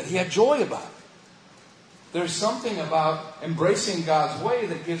 that he had joy about it. There's something about embracing God's way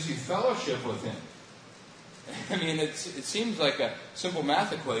that gives you fellowship with Him. I mean, it seems like a simple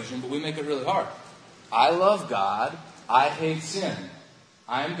math equation, but we make it really hard. I love God. I hate sin.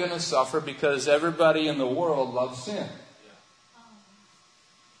 I'm going to suffer because everybody in the world loves sin.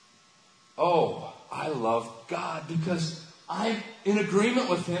 Oh, I love God because I'm in agreement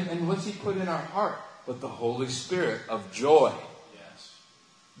with Him. And what's He put in our heart? But the Holy Spirit of joy. Yes.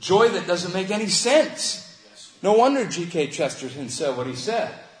 Joy that doesn't make any sense. Yes. No wonder G.K. Chesterton said what he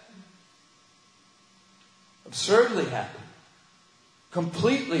said. Absurdly happy.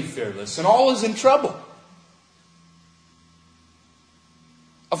 Completely fearless. And always in trouble.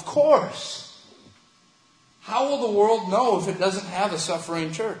 Of course. How will the world know if it doesn't have a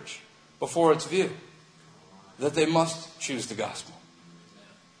suffering church before its view? That they must choose the gospel.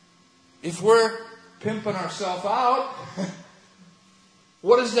 If we're pimping ourselves out,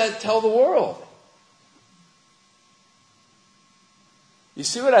 what does that tell the world? You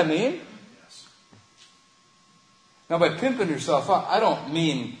see what I mean? Yes. Now, by pimping yourself out, I don't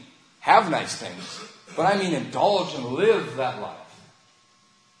mean have nice things, but I mean indulge and live that life.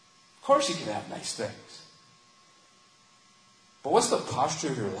 Of course you can have nice things. But what's the posture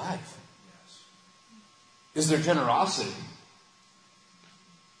of your life? Is there generosity?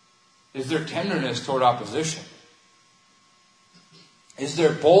 Is there tenderness toward opposition? Is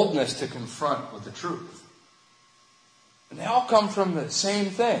there boldness to confront with the truth? And they all come from the same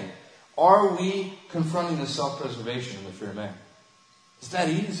thing. Are we confronting the self-preservation and the fear of man? It's that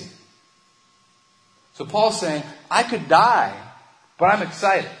easy. So Paul's saying, I could die, but I'm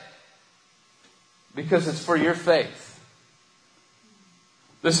excited. Because it's for your faith.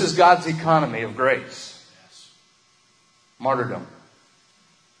 This is God's economy of grace. Martyrdom.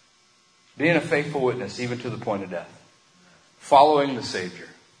 Being a faithful witness even to the point of death. Following the Savior.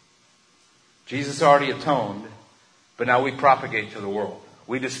 Jesus already atoned, but now we propagate to the world.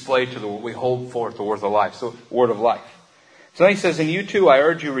 We display to the world. We hold forth the word of life. So, word of life. So then he says, and you too, I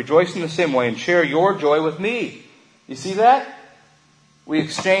urge you, rejoice in the same way and share your joy with me. You see that? We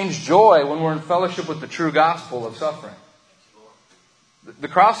exchange joy when we're in fellowship with the true gospel of suffering. The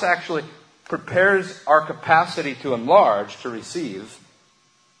cross actually prepares our capacity to enlarge, to receive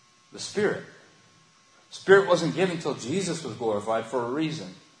the Spirit. Spirit wasn't given until Jesus was glorified for a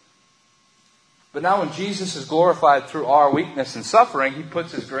reason. But now when Jesus is glorified through our weakness and suffering, He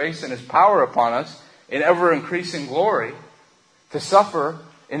puts His grace and His power upon us in ever-increasing glory to suffer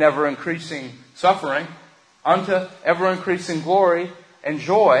in ever-increasing suffering unto ever-increasing glory and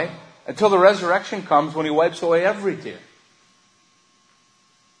joy until the resurrection comes when He wipes away every tear.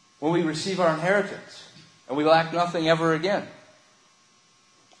 When we receive our inheritance and we lack nothing ever again.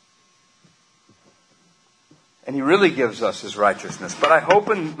 And He really gives us His righteousness. But I hope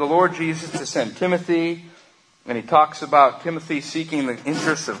in the Lord Jesus to send Timothy. And he talks about Timothy seeking the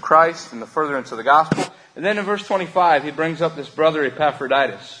interests of Christ and the furtherance of the gospel. And then in verse 25, he brings up this brother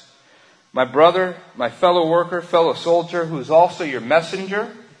Epaphroditus. My brother, my fellow worker, fellow soldier, who is also your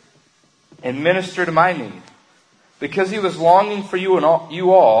messenger and minister to my need. Because he was longing for you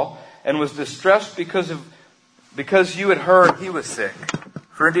all, and was distressed because you had heard he was sick.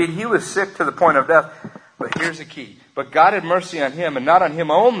 For indeed he was sick to the point of death. But here's the key. But God had mercy on him, and not on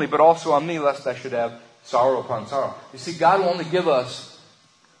him only, but also on me, lest I should have sorrow upon sorrow. You see, God will only give us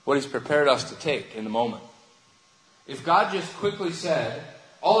what He's prepared us to take in the moment. If God just quickly said,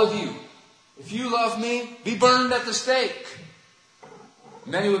 all of you, if you love me, be burned at the stake,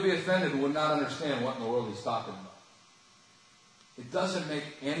 many would be offended and would not understand what in the world He's talking about. It doesn't make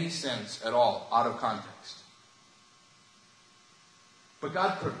any sense at all out of context. But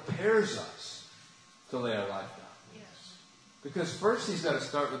God prepares us to lay our life down. Yes. Because first He's got to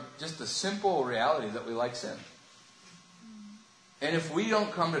start with just the simple reality that we like sin. And if we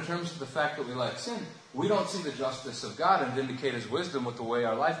don't come to terms with the fact that we like sin, we don't see the justice of God and vindicate His wisdom with the way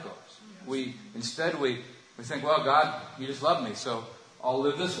our life goes. Yes. Instead we think, well, God, You just love me, so I'll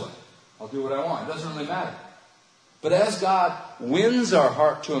live this way. I'll do what I want. It doesn't really matter. But as God wins our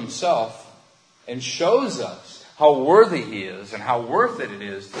heart to Himself and shows us how worthy He is and how worth it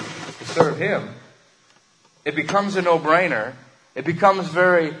is to serve Him, it becomes a no-brainer. It becomes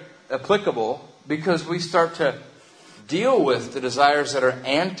very applicable because we start to deal with the desires that are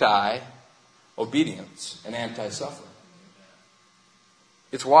anti-obedience and anti-suffering.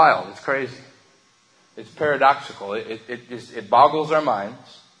 It's wild. It's crazy. It's paradoxical. It boggles our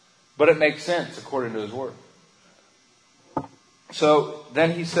minds, but it makes sense according to His Word. So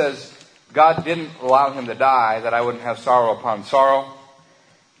then he says, God didn't allow him to die that I wouldn't have sorrow upon sorrow.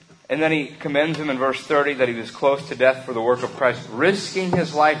 And then he commends him in verse 30 that he was close to death for the work of Christ, risking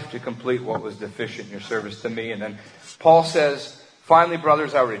his life to complete what was deficient in your service to me. And then Paul says, finally,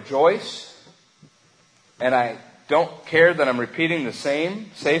 brothers, I rejoice, and I don't care that I'm repeating the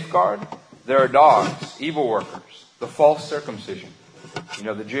same safeguard. There are dogs, evil workers, the false circumcision.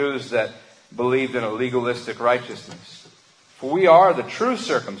 The Jews that believed in a legalistic righteousness. For we are the true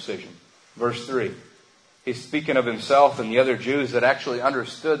circumcision. Verse 3. He's speaking of himself and the other Jews that actually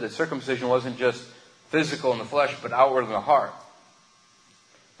understood that circumcision wasn't just physical in the flesh, but outward in the heart.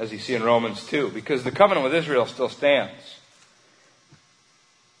 As you see in Romans 2. Because the covenant with Israel still stands.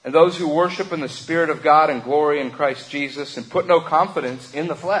 And those who worship in the Spirit of God and glory in Christ Jesus and put no confidence in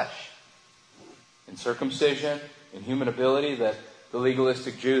the flesh. In circumcision, in human ability that the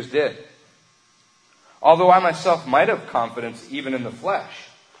legalistic Jews did. Although I myself might have confidence even in the flesh.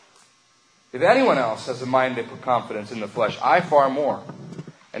 If anyone else has a mind to put confidence in the flesh, I far more.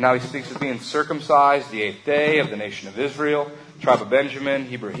 And now he speaks of being circumcised the 8th day of the nation of Israel, tribe of Benjamin,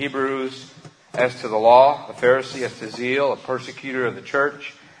 Hebrews, as to the law, a Pharisee, as to zeal, a persecutor of the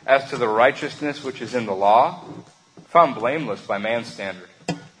church, as to the righteousness which is in the law, found blameless by man's standard.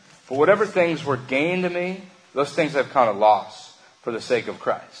 But whatever things were gained to me, those things I've counted loss for the sake of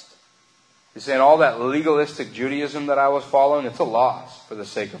Christ. He's saying all that legalistic Judaism that I was following, it's a loss for the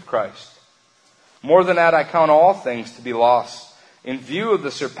sake of Christ. More than that, I count all things to be lost in view of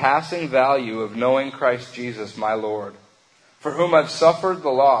the surpassing value of knowing Christ Jesus my Lord, for whom I've suffered the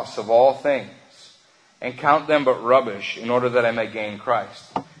loss of all things, and count them but rubbish in order that I may gain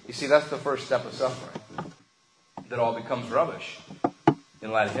Christ. You see, that's the first step of suffering. That all becomes rubbish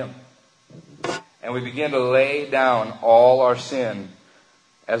in light of Him. And we begin to lay down all our sin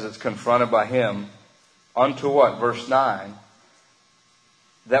as it's confronted by Him, unto what? Verse 9.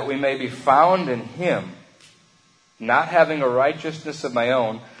 That we may be found in Him, not having a righteousness of my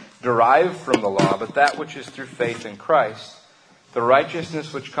own, derived from the law, but that which is through faith in Christ, the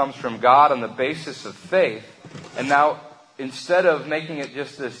righteousness which comes from God on the basis of faith. And now, instead of making it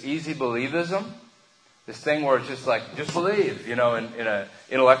just this easy believism, this thing where it's just like, just believe, in an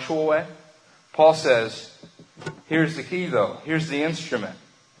intellectual way, Paul says, here's the key though, here's the instrument.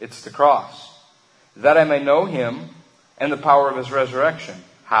 It's the cross. That I may know Him and the power of His resurrection.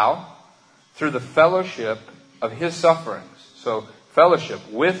 How? Through the fellowship of His sufferings. So, fellowship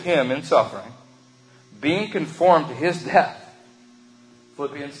with Him in suffering. Being conformed to His death.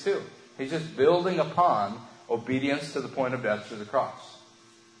 Philippians 2. He's just building upon obedience to the point of death through the cross.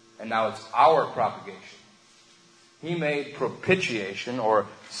 And now it's our propagation. He made propitiation or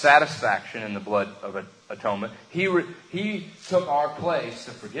satisfaction in the blood of atonement. He took our place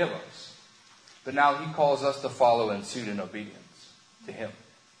to forgive us. But now He calls us to follow in suit in obedience to Him.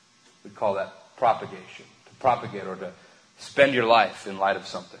 We call that propagation. To propagate or to spend your life in light of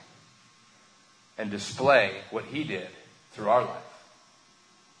something. And display what He did through our life.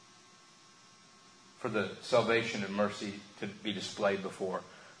 For the salvation and mercy to be displayed before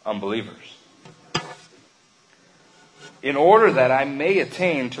unbelievers. In order that I may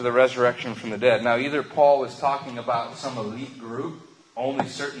attain to the resurrection from the dead. Now, either Paul was talking about some elite group, only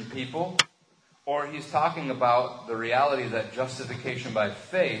certain people, or he's talking about the reality that justification by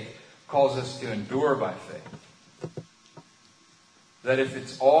faith calls us to endure by faith. That if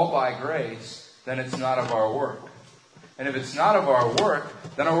it's all by grace, then it's not of our work. And if it's not of our work,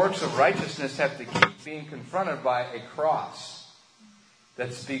 then our works of righteousness have to keep being confronted by a cross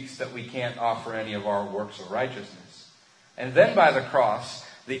that speaks that we can't offer any of our works of righteousness. And then by the cross,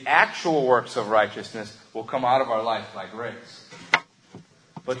 the actual works of righteousness will come out of our life by grace.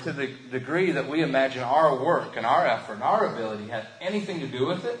 But to the degree that we imagine our work and our effort and our ability has anything to do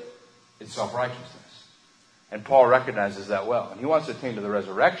with it, it's self-righteousness. And Paul recognizes that well. And he wants to attain to the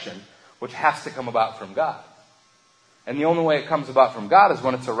resurrection, which has to come about from God. And the only way it comes about from God is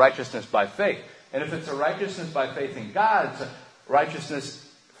when it's a righteousness by faith. And if it's a righteousness by faith in God, it's a righteousness,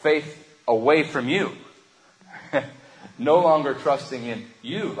 faith away from you. No longer trusting in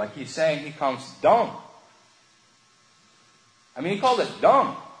you. Like he's saying, he counts dung. I mean, he called it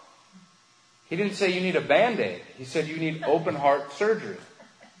dung. He didn't say you need a Band-Aid. He said you need open heart surgery.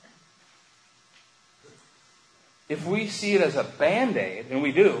 If we see it as a Band-Aid, and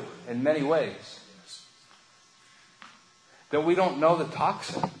we do in many ways, then we don't know the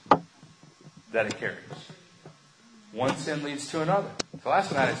toxin that it carries. One sin leads to another. So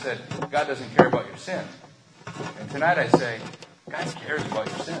last night I said, God doesn't care about your sin. And tonight I say, God cares about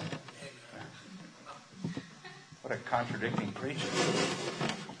your sin. What a contradicting preaching.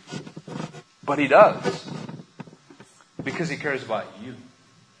 But he does. Because he cares about you.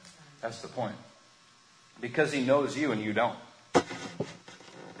 That's the point. Because he knows you and you don't.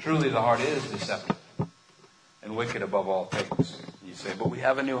 Truly the heart is deceptive and wicked above all things. You say, but we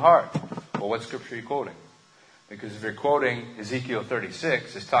have a new heart. Well, what scripture are you quoting? Because if you're quoting Ezekiel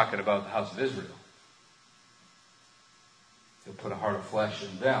 36, it's talking about the house of Israel. He'll put a heart of flesh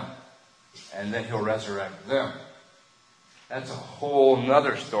in them. And then he'll resurrect them. That's a whole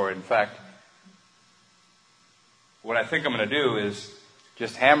nother story. In fact, what I think I'm going to do is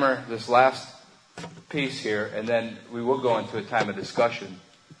just hammer this last piece here, and then we will go into a time of discussion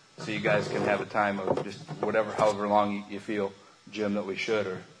so you guys can have a time of just whatever, however long you feel, Jim, that we should,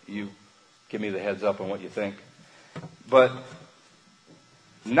 or you give me the heads up on what you think. But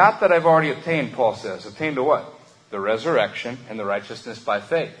not that I've already obtained, Paul says. Obtained to what? The resurrection and the righteousness by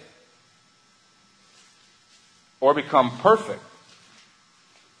faith. Or become perfect.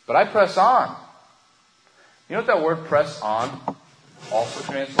 But I press on. You know what that word press on also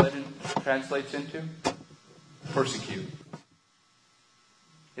translates into? Persecute.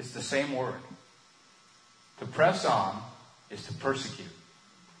 It's the same word. To press on is to persecute.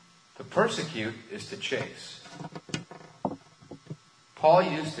 To persecute is to chase. Paul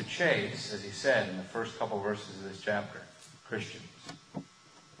used to chase, as he said in the first couple verses of this chapter, Christians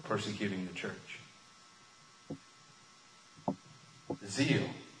persecuting the church. Zeal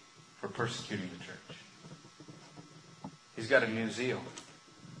for persecuting the church. He's got a new zeal.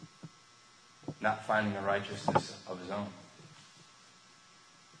 Not finding a righteousness of his own,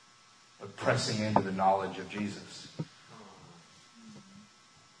 but pressing into the knowledge of Jesus.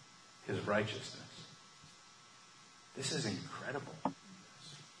 His righteousness. This is incredible.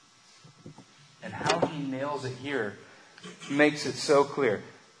 And how he nails it here makes it so clear.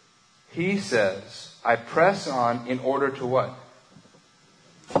 He says, I press on in order to what?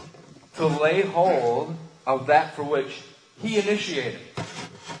 To lay hold of that for which he initiated.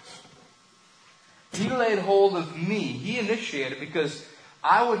 He laid hold of me. He initiated because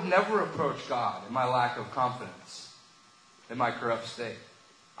I would never approach God in my lack of confidence, in my corrupt state.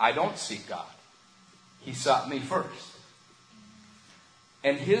 I don't seek God. He sought me first.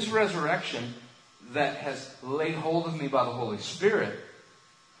 And his resurrection that has laid hold of me by the Holy Spirit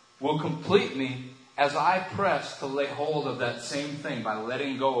will complete me as I press to lay hold of that same thing by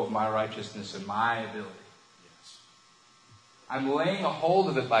letting go of my righteousness and my ability. Yes. I'm laying a hold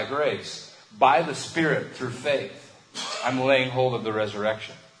of it by grace, by the Spirit, through faith. I'm laying hold of the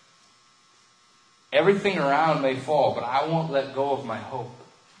resurrection. Everything around may fall, but I won't let go of my hope.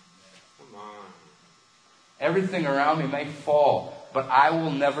 Come on. Everything around me may fall, but I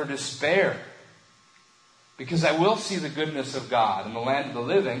will never despair. Because I will see the goodness of God in the land of the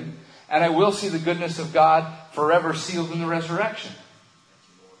living, and I will see the goodness of God forever sealed in the resurrection.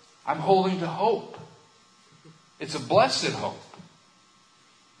 I'm holding to hope. It's a blessed hope.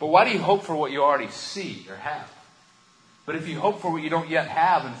 But why do you hope for what you already see or have? But if you hope for what you don't yet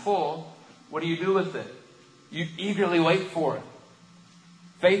have in full, what do you do with it? You eagerly wait for it.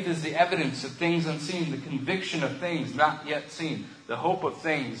 Faith is the evidence of things unseen, the conviction of things not yet seen, the hope of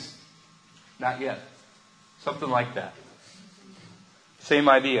things not yet. Something like that. Same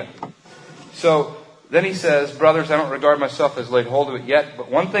idea. So then he says, brothers, I don't regard myself as laid hold of it yet,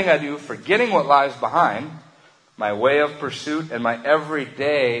 but one thing I do, forgetting what lies behind, my way of pursuit and my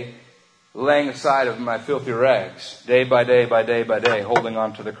everyday laying aside of my filthy rags, day by day by day by day, holding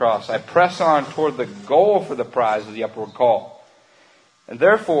on to the cross. I press on toward the goal for the prize of the upward call. And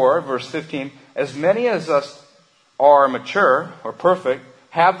therefore, verse 15, as many as us are mature or perfect,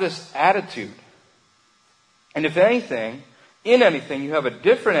 have this attitude. And if anything, in anything, you have a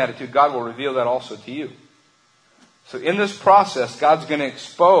different attitude, God will reveal that also to you. So in this process, God's going to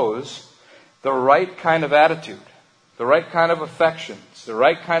expose the right kind of attitude, the right kind of affections, the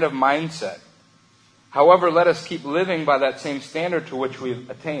right kind of mindset. However, let us keep living by that same standard to which we've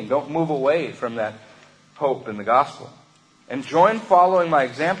attained. Don't move away from that hope in the gospel. And join following my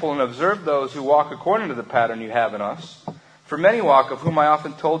example and observe those who walk according to the pattern you have in us. For many walk, of whom I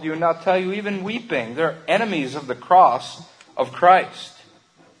often told you and now tell you, even weeping. They're enemies of the cross of Christ.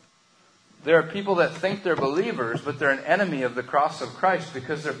 There are people that think they're believers, but they're an enemy of the cross of Christ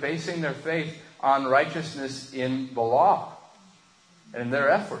because they're basing their faith on righteousness in the law and in their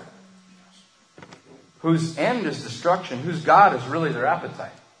effort. Whose end is destruction, whose God is really their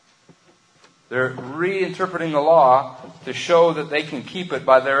appetite. They're reinterpreting the law to show that they can keep it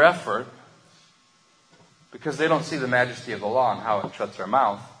by their effort because they don't see the majesty of the law and how it shuts their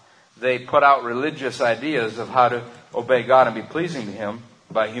mouth. They put out religious ideas of how to obey God and be pleasing to Him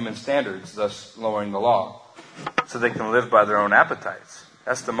by human standards, thus lowering the law, so they can live by their own appetites.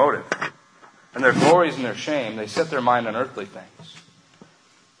 That's the motive. And their glories and their shame, they set their mind on earthly things.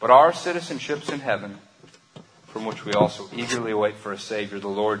 But our citizenship's in heaven, from which we also eagerly wait for a Savior, the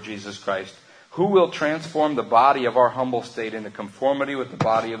Lord Jesus Christ, who will transform the body of our humble state into conformity with the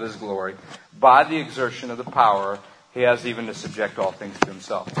body of His glory by the exertion of the power He has even to subject all things to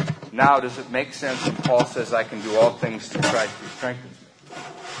Himself. Now, does it make sense when Paul says, I can do all things through Christ who strengthens me?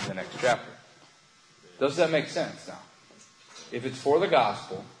 In the next chapter. Does that make sense now? If it's for the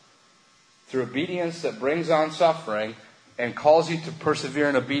gospel, through obedience that brings on suffering and calls you to persevere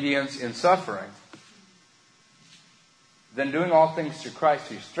in obedience in suffering, then doing all things through Christ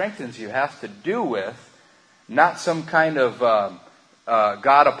who strengthens you has to do with not some kind of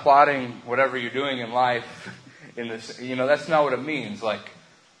God applauding whatever you're doing in life. In this, that's not what it means. Like,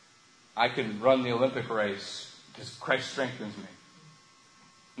 I can run the Olympic race because Christ strengthens me.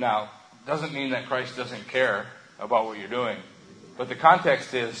 Now, doesn't mean that Christ doesn't care about what you're doing. But the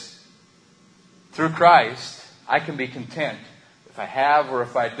context is, through Christ, I can be content if I have or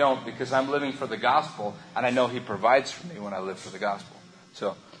if I don't, because I'm living for the gospel, and I know He provides for me when I live for the gospel.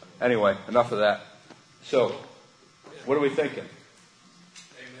 So, anyway, enough of that. So, what are we thinking?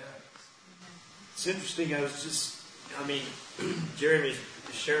 Amen. It's interesting. Jeremy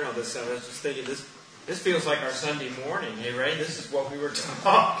sharing all this stuff. I was just thinking, this feels like our Sunday morning, right? This is what we were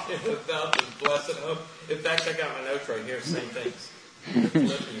talking about, this blessed hope. In fact, I got my notes right here, same things.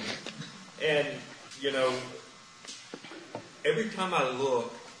 And, every time I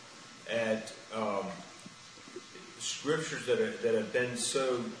look at scriptures that have been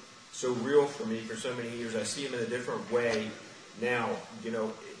so real for me for so many years, I see them in a different way now.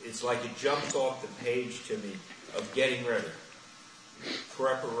 It's like it jumps off the page to me of getting ready,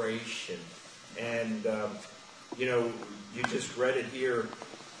 preparation. And, you just read it here,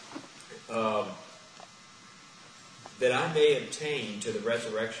 that I may attain to the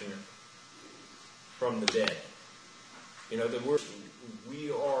resurrection from the dead.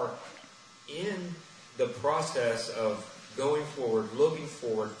 We are in the process of going forward, looking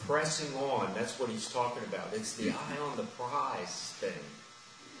forward, pressing on. That's what he's talking about. It's the eye on the prize thing.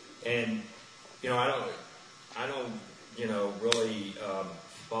 And, I don't really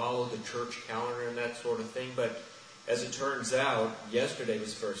follow the church calendar and that sort of thing, but as it turns out, yesterday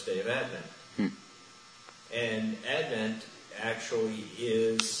was the first day of Advent. And Advent actually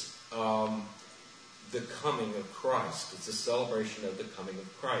is the coming of Christ. It's a celebration of the coming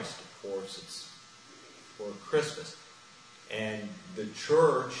of Christ. Of course, it's for Christmas. And the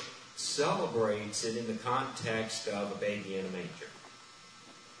church celebrates it in the context of a baby in a manger.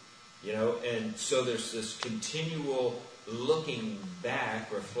 And so there's this continual looking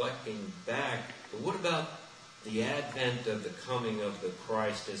back, reflecting back. But what about the advent of the coming of the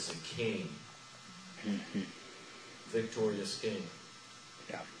Christ as the King? Victorious King.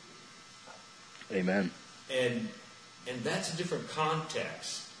 Yeah. Amen. And that's a different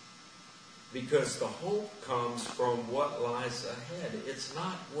context, because the hope comes from what lies ahead. It's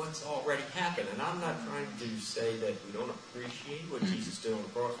not what's already happened. And I'm not trying to say that we don't appreciate what Jesus did on the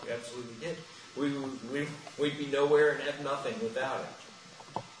cross. We absolutely did. We'd be nowhere and have nothing without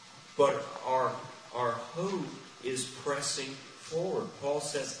it. But our hope is pressing forward. Paul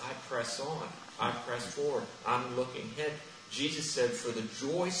says, I press on. I press forward. I'm looking ahead. Jesus said, for the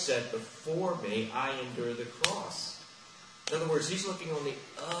joy set before me, I endure the cross. In other words, he's looking on the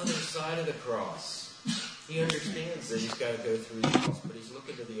other side of the cross. He understands that he's got to go through the cross, but he's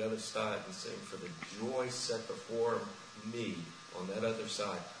looking to the other side and saying, for the joy set before me on that other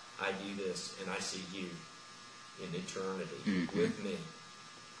side, I do this, and I see you in eternity with me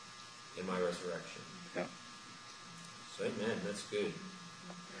in my resurrection. Yeah. So, amen. That's good.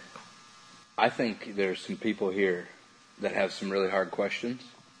 I think there's some people here that have some really hard questions.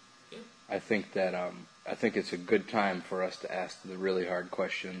 Yeah. I think it's a good time for us to ask the really hard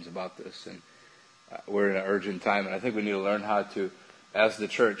questions about this, and we're in an urgent time, and I think we need to learn how to, as the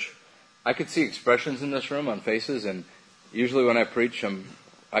church. I could see expressions in this room on faces, and usually when I preach,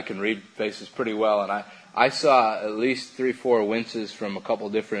 I can read faces pretty well, and I saw at least 3-4 winces from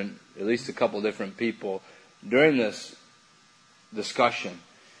at least a couple different people during this discussion.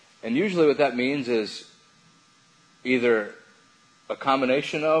 And usually what that means is either a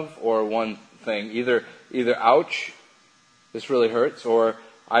combination of or one thing. Either ouch, this really hurts, or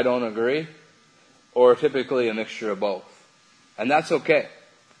I don't agree, or typically a mixture of both. And that's okay.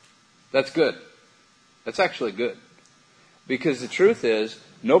 That's good. That's actually good. Because the truth is,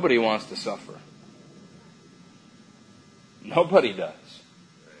 nobody wants to suffer. Nobody does.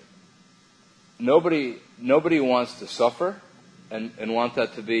 Nobody wants to suffer and want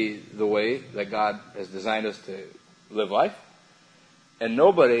that to be the way that God has designed us to live life. And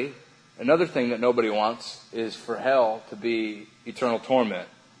another thing that nobody wants is for hell to be eternal torment.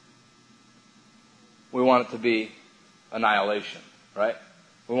 We want it to be annihilation, right?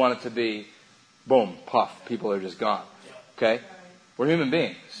 We want it to be, boom, puff, people are just gone. Okay? We're human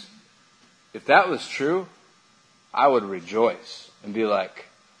beings. If that was true, I would rejoice and be like,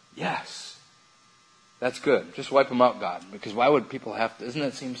 yes. That's good. Just wipe them out, God. Because why would people have to? Doesn't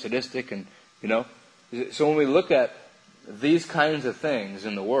that seem sadistic? And so when we look at these kinds of things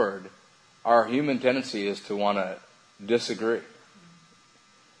in the Word, our human tendency is to want to disagree.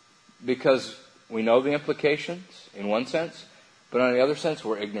 Because we know the implications in one sense, but on the other sense,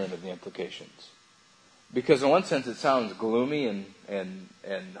 we're ignorant of the implications. Because in one sense, it sounds gloomy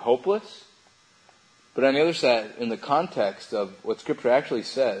and hopeless. But on the other side, in the context of what Scripture actually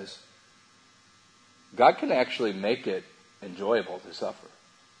says, God can actually make it enjoyable to suffer.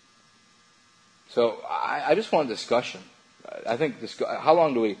 So I just want a discussion. I think how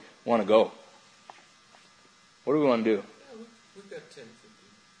long do we want to go? What do we want to do? Yeah, we've got 10, 15.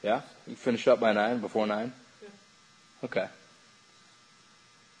 Yeah? You finish up by 9, before 9? Yeah. Okay.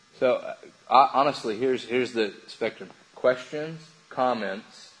 So honestly, here's the spectrum. Questions,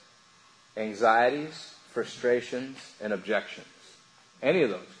 comments, anxieties, frustrations, and objections. Any of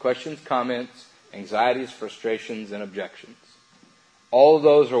those. Questions, comments, anxieties, frustrations, and objections. All of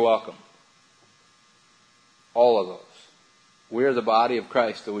those are welcome. All of those. We are the body of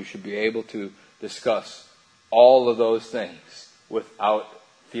Christ, so we should be able to discuss all of those things without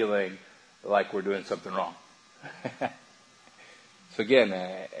feeling like we're doing something wrong. So again,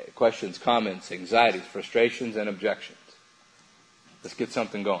 questions, comments, anxieties, frustrations, and objections. Let's get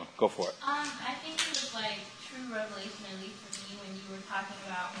something going. Go for it. I think it was like true revelation, at least for me, when you were talking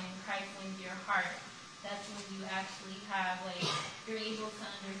about when Christ wins your heart. That's when you actually have, you're able to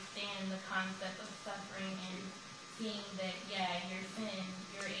understand the concept of suffering and seeing that, your sin,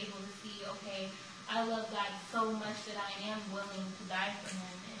 you're able to see, okay, I love God so much that I am willing to die for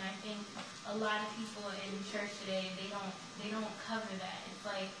Him. And I think a lot of people in church today, they don't cover that. It's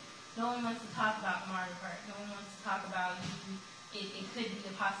like no one wants to talk about martyr part. No one wants to talk about you. It could be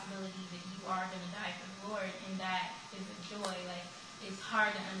a possibility that you are going to die for the Lord, and that is a joy. It's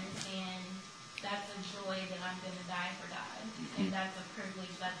hard to understand. That's a joy that I'm going to die for God, and that's a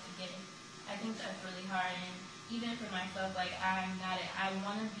privilege. That's a gift. I think that's really hard, and even for myself, I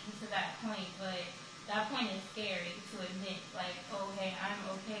want to be to that point, but that point is scary to admit. Okay, I'm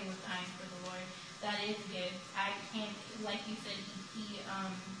okay with dying for the Lord. That is a gift. I can't, like you said,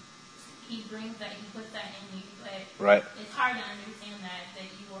 He brings that, He puts that in you, but right. It's hard to understand that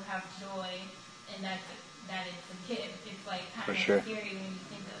you will have joy, and that it's a gift. It's kind of scary when you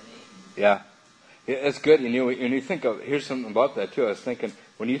think of it. Yeah. It's good. When you think of, here's something about that too. I was thinking,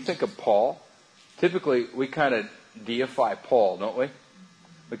 when you think of Paul, typically we kind of deify Paul, don't we?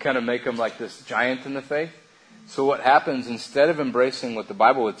 We kind of make him like this giant in the faith. So what happens, instead of embracing what the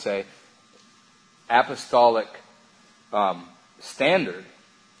Bible would say, apostolic standard,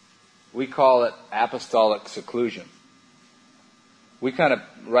 we call it apostolic seclusion. We kind of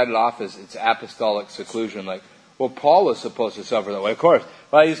write it off as it's apostolic seclusion, well, Paul was supposed to suffer that way. Of course.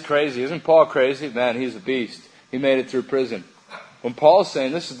 Well, he's crazy. Isn't Paul crazy? Man, he's a beast. He made it through prison. When Paul's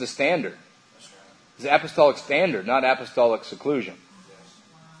saying this is the standard. It's the apostolic standard, not apostolic seclusion.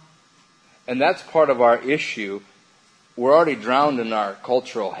 And that's part of our issue we're already drowned in our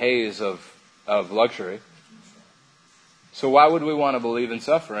cultural haze of luxury. So why would we want to believe in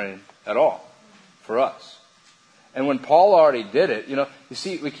suffering at all for us? And when Paul already did it, you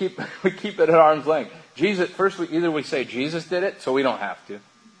see, we keep it at arm's length. Jesus, first either we say Jesus did it, so we don't have to.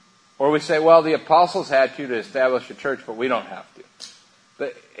 Or we say, well, the apostles had to establish a church, but we don't have to.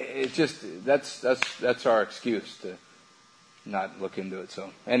 But it's just, that's our excuse to not look into it. So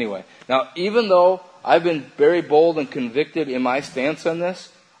anyway, now even though I've been very bold and convicted in my stance on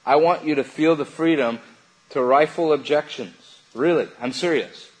this, I want you to feel the freedom to rifle objections. Really, I'm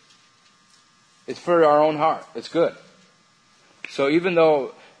serious. It's for our own heart. It's good. So even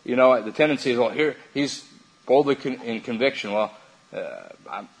though, the tendency is, well, here, he's boldly in conviction. Well,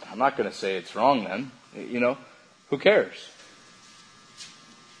 I'm not going to say it's wrong then. Who cares?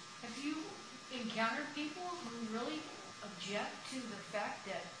 Have you encountered people who really object to the fact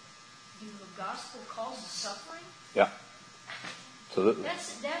that the gospel causes suffering? Yeah. Absolutely.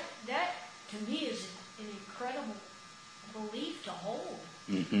 That to me is an incredible belief to hold.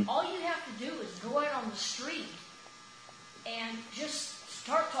 Mm-hmm. All you have to do is go out on the street and just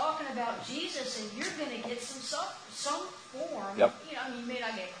start talking about Jesus, and you're going to get some form. Yep. You may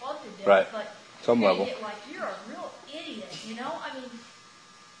not get clubbed to death, right. but some you're level. get like you're a real idiot.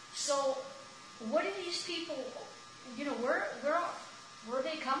 So what do these people? Where are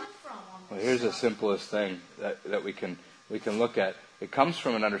they coming from? On this Well, here's the simplest thing that we can look at. It comes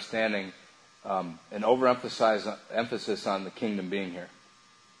from an understanding, an emphasis on the kingdom being here.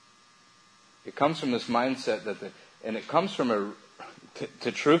 It comes from this mindset and it comes from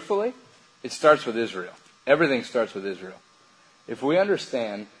truthfully, it starts with Israel. Everything starts with Israel. If we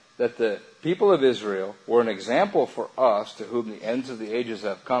understand that the people of Israel were an example for us to whom the ends of the ages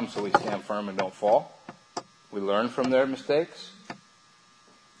have come, so we stand firm and don't fall. We learn from their mistakes.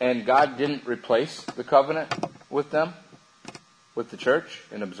 And God didn't replace the covenant with them, with the church,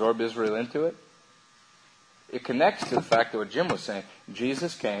 and absorb Israel into it. It connects to the fact that what Jim was saying.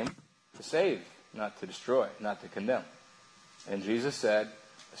 Jesus came to save, not to destroy, not to condemn. And Jesus said,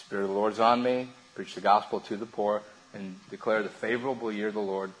 the Spirit of the Lord's on me, preach the gospel to the poor, and declare the favorable year of the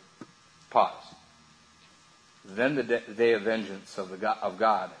Lord. Pause. Then the day of vengeance of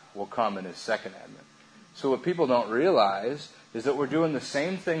God will come in His second advent. So what people don't realize is that we're doing the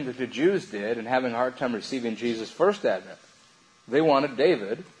same thing that the Jews did and having a hard time receiving Jesus' first advent. They wanted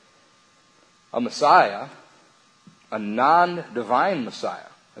David, a Messiah, a non-divine Messiah,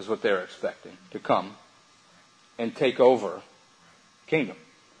 is what they're expecting, to come and take over kingdom.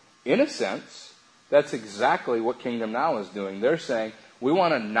 In a sense, that's exactly what Kingdom Now is doing. They're saying, we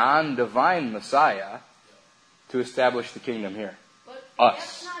want a non-divine Messiah to establish the kingdom here. But us.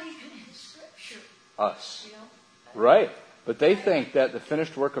 That's not even in Scripture. Us. Right. But they think that the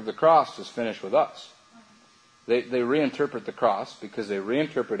finished work of the cross is finished with us. They reinterpret the cross because they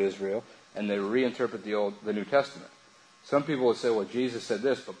reinterpret Israel and they reinterpret the New Testament. Some people would say, well, Jesus said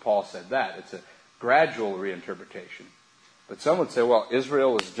this, but Paul said that. It's a gradual reinterpretation. But some would say, well,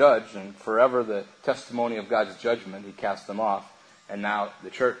 Israel was judged, and forever the testimony of God's judgment, He cast them off, and now the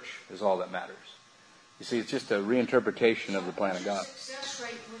church is all that matters. You see, it's just a reinterpretation of the plan of God. Success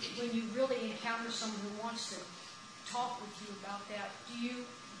rate when you really encounter someone who wants to talk with you about that. Do you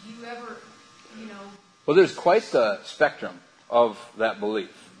ever, Well, there's quite the spectrum of that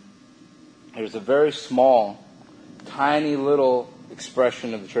belief. There's a very small, tiny little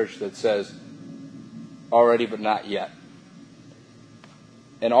expression of the church that says, already but not yet.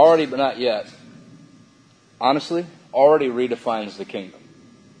 And already but not yet, honestly, already redefines the kingdom.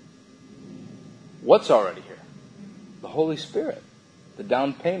 What's already here? The Holy Spirit, the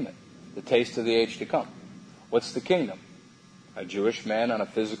down payment, the taste of the age to come. What's the kingdom? A Jewish man on a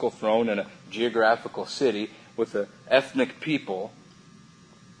physical throne in a geographical city with an ethnic people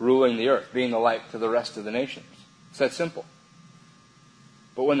ruling the earth, being the light to the rest of the nations. It's that simple.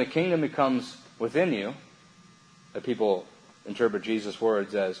 But when the kingdom becomes within you, that people interpret Jesus'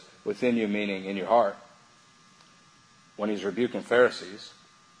 words as within you, meaning in your heart, when He's rebuking Pharisees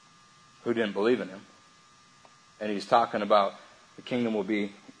who didn't believe in Him, and He's talking about the kingdom will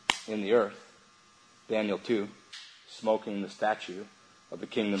be in the earth, Daniel 2, smoking the statue of the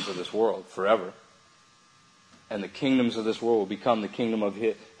kingdoms of this world forever. And the kingdoms of this world will become the kingdom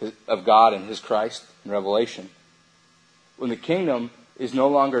of God and His Christ in Revelation. When the kingdom is no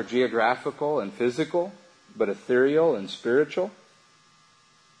longer geographical and physical, but ethereal and spiritual,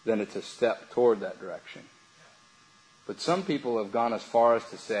 then it's a step toward that direction. But some people have gone as far as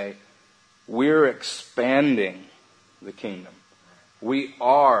to say, we're expanding the kingdom. We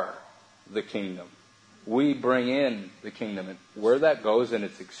are the kingdom. We bring in the kingdom. And where that goes in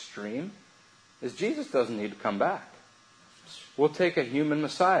its extreme is Jesus doesn't need to come back. we'll take a human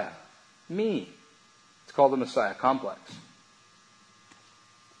Messiah. Me. It's called the Messiah complex.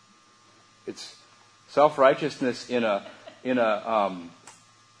 It's self-righteousness in a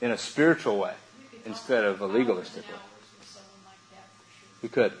spiritual way instead of a legalistic way. We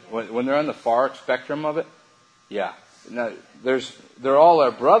could. When they're on the far spectrum of it, yeah. Now, they're all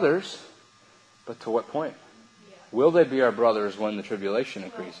our brothers, but to what point? Will they be our brothers when the tribulation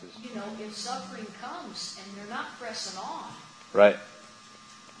increases? Well, if suffering comes and they're not pressing on, right?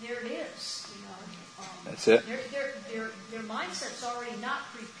 There it is. That's it. Their mindset's already not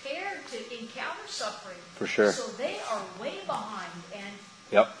prepared to encounter suffering. For sure. So they are way behind, and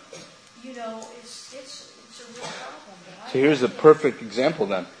yep. It's a real problem. So here's a perfect example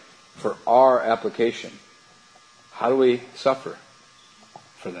then for our application. How do we suffer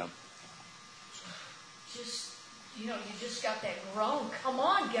for them? You just got that groan. Come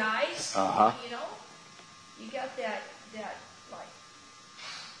on, guys. Uh-huh. You got that like.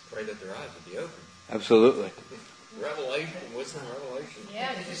 Pray that their eyes would be open. Absolutely. Revelation, wisdom, revelation.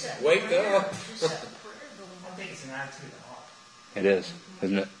 Yeah, just that wake prayer, up. Just that prayer going on. I think it's an attitude of the heart. It is,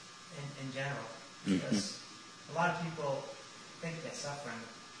 isn't it? In general. Because a lot of people think they're suffering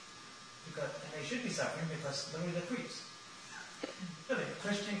and they should be suffering because literally they're creeps. Really,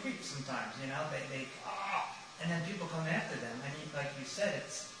 Christian creeps sometimes, they and then people come after them, and like you said,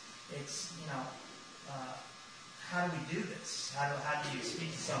 it's how do we do this? How do you speak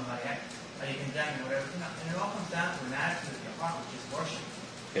to somebody? How do you condemn them, whatever? And it all comes down to an attitude of your heart, which is worship.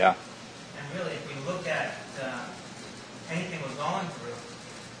 Yeah. And really, if we look at anything we're going through,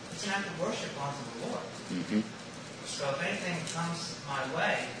 it's an act of worship unto the Lord. Mm-hmm. So if anything comes my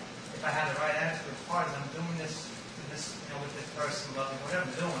way, if I have the right attitude of heart, as I'm doing this with this person, loving whatever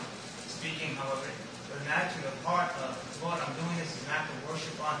I'm doing, speaking, however, with an attitude of heart of, Lord, I'm doing this as an act of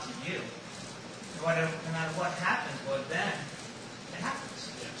worship unto you. No matter what happens, well, then it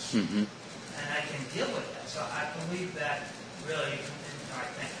happens. Yes. Mm-hmm. And I can deal with that. So I believe that really,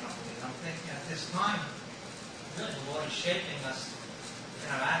 I'm thinking at this time, really the Lord is shaping us in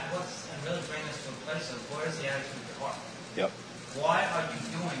our attitudes and really bringing us to a place of what is the attitude of your heart? Yep. Why are you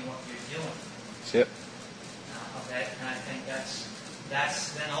doing what you're doing? Yep. Okay, and I think that's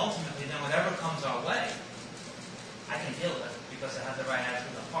then ultimately, then whatever comes our way, I can deal with it because I have the right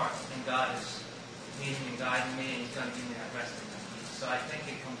attitude of the heart, and God is leading and guiding me, and He's going to give me that rest in my peace. So I think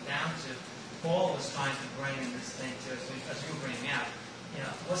it comes down to Paul was trying to bring in this thing to us, as you were bringing out.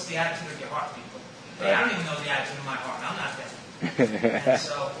 What's the attitude of your heart, people? Right. I don't even know the attitude of my heart. I'm not there. And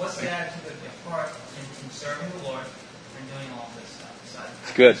so, what's the attitude of your heart in serving the Lord and doing all this stuff? So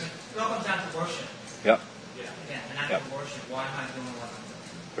it's good. It all comes down to worship. Yep. Again, an act of worship. Why am I doing what I'm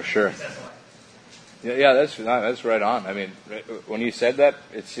doing? For sure. That's the way. Yeah, that's right on. I mean, when you said that,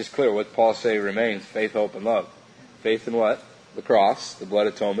 it's just clear what Paul say remains: faith, hope, and love. Faith in what? The cross, the blood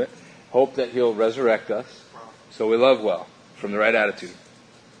atonement. Hope that He'll resurrect us, so we love well, from the right attitude.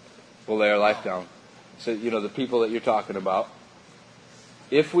 We'll lay our life down. So, the people that you're talking about,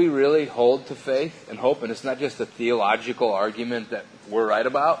 if we really hold to faith and hope, and it's not just a theological argument that we're right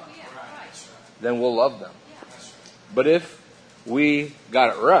about, then we'll love them. But if we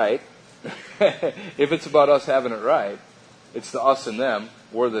got it right, if it's about us having it right, it's the us and them.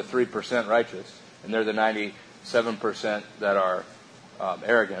 We're the 3% righteous, and they're the 97% that are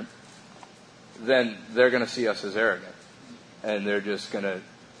arrogant. Then they're going to see us as arrogant, and they're just going to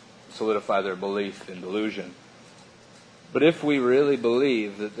solidify their belief in delusion. But if we really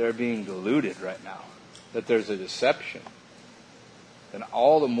believe that they're being deluded right now, that there's a deception, then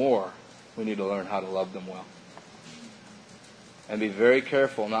all the more we need to learn how to love them well. And be very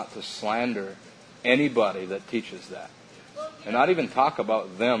careful not to slander anybody that teaches that. And not even talk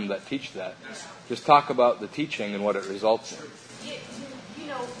about them that teach that. Just talk about the teaching and what it results in.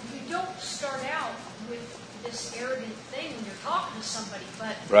 You don't start out with this arrogant thing when you're talking to somebody,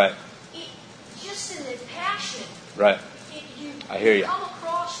 but right. Just in the passion, right. I hear you. Come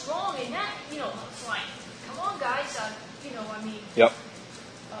across wrong, and that, it's like, come on, guys, Yep.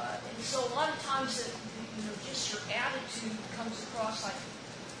 And so a lot of times, just your attitude comes across like,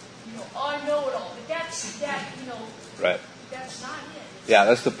 I know it all, but that's right. That's not it. Yeah,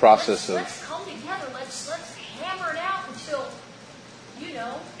 that's the process of. Let's come together. Let's hammer it out until,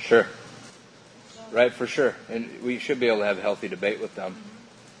 Sure. Right, for sure, and we should be able to have a healthy debate with them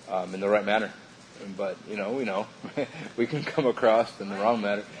in the right manner. But we know we can come across in the wrong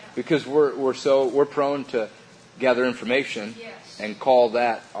manner because we're prone to gather information and call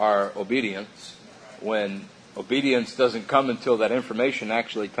that our obedience when obedience doesn't come until that information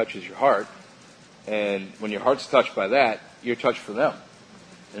actually touches your heart. And when your heart's touched by that, you're touched for them.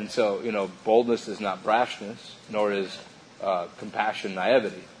 And so, boldness is not brashness, nor is compassion,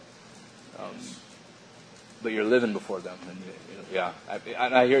 naivety. But you're living before them.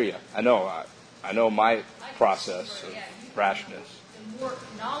 And I hear you. I know my process of rashness. The more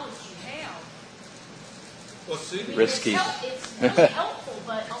knowledge you have, Well, soon risky. It's really helpful,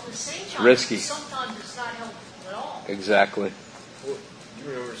 but on the same time, Risky. sometimes it's not helpful at all. Exactly. Well, you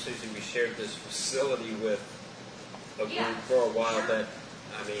remember, Susie, we shared this facility with a group Yeah, for a while sure. that,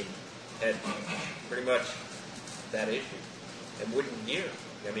 had pretty much that issue and wouldn't hear.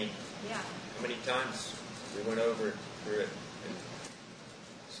 Yeah. How many times we went over through it? And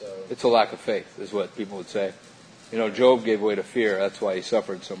so It's a lack of faith, is what people would say. Job gave way to fear. That's why he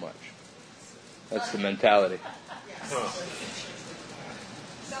suffered so much. That's the mentality. Huh.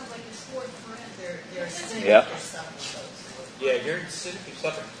 Sounds like a sport friend. They're sitting Yeah. for something. Yeah, you're incentive for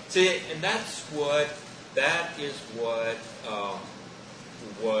suffering. See, and that is what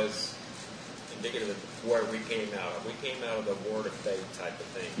was indicative of where we came out of. We came out of the word of faith type of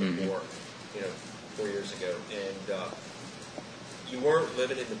thing before, 4 years ago. And you weren't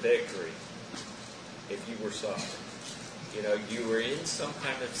living in the victory if you were suffering. You were in some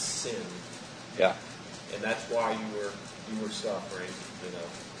kind of sin. Yeah. And that's why you were suffering,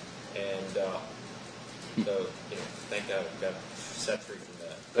 And so, thank God we got set free from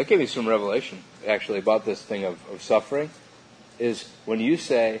that. That gave me some revelation, actually, about this thing of suffering, is when you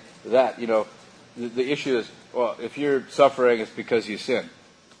say that, the issue is, well, if you're suffering, it's because you sin.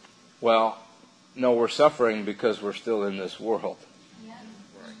 Well, no, we're suffering because we're still in this world. Yeah.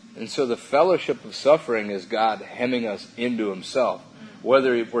 And so the fellowship of suffering is God hemming us into himself.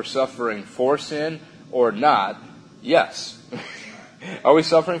 Whether we're suffering for sin or not, yes. Are we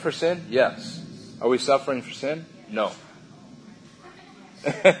suffering for sin? Yes. Are we suffering for sin? No.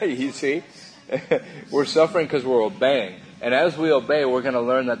 You see? We're suffering because we're obeying. And as we obey, we're going to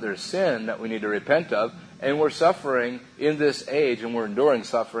learn that there's sin that we need to repent of. And we're suffering in this age, and we're enduring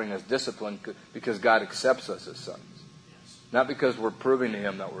suffering as discipline because God accepts us as sons. Not because we're proving to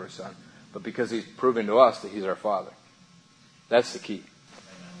him that we're a son, but because he's proving to us that he's our Father. That's the key.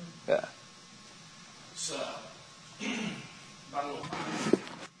 Yeah. So, my little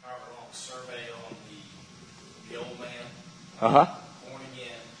hour-long survey on the old man, Uh-huh. born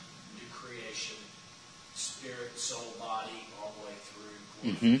again, new creation, spirit, soul, body, all the way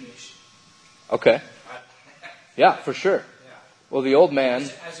through glorification. Okay. Right? Yeah, for sure. Yeah. Well, the old man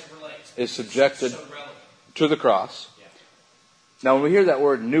As it relates, is subjected so relevant. to the cross. Yeah. Now, when we hear that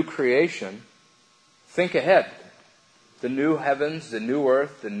word new creation, think ahead. The new heavens, the new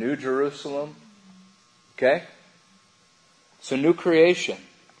earth, the new Jerusalem. Okay? So new creation.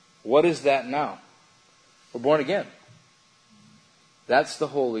 What is that now? We're born again. That's the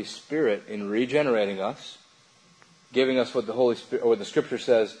Holy Spirit in regenerating us, giving us what the Holy Spirit, or what the Scripture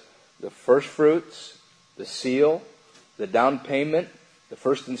says, the first fruits, the seal, the down payment, the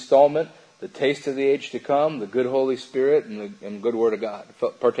first installment, the taste of the age to come, the good Holy Spirit, and the good Word of God,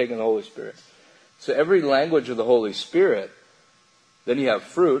 partaking of the Holy Spirit. So every language of the Holy Spirit, then you have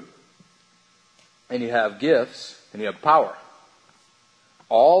fruit, and you have gifts, and you have power.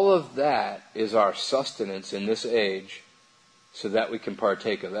 All of that is our sustenance in this age so that we can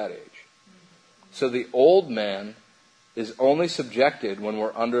partake of that age. So the old man is only subjected when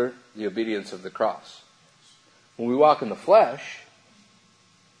we're under the obedience of the cross. When we walk in the flesh,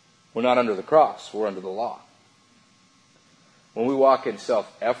 we're not under the cross, we're under the law. When we walk in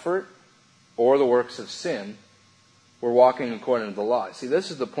self-effort or the works of sin, we're walking according to the law. See, this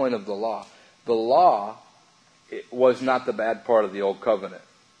is the point of the law. The law was not the bad part of the old covenant.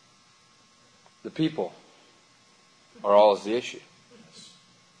 The people are always the issue.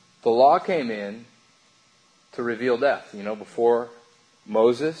 The law came in to reveal death. Before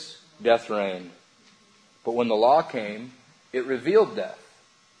Moses, death reigned. But when the law came, it revealed death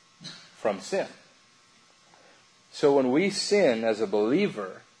from sin. So when we sin as a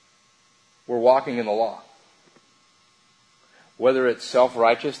believer, we're walking in the law. Whether it's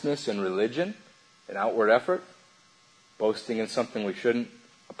self-righteousness in religion, an outward effort, boasting in something we shouldn't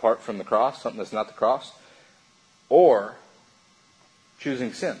apart from the cross, something that's not the cross, or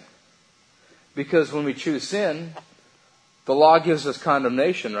choosing sin. Because when we choose sin, the law gives us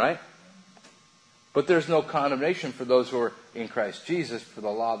condemnation, right? But there's no condemnation for those who are in Christ Jesus, for the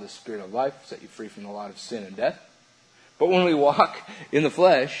law of the Spirit of life set you free from the law of sin and death. But when we walk in the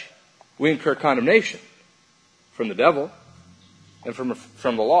flesh, we incur condemnation from the devil and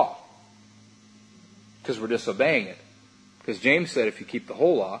from the law, because we're disobeying it. Because James said if you keep the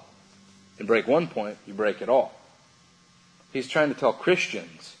whole law and break one point, you break it all. He's trying to tell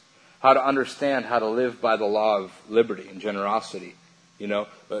Christians how to understand how to live by the law of liberty and generosity.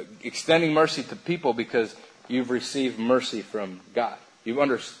 Extending mercy to people because you've received mercy from God. You've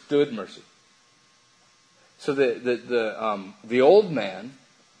understood mercy. So the old man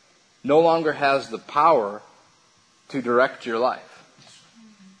no longer has the power to direct your life.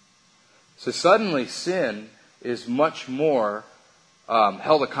 So suddenly sin is much more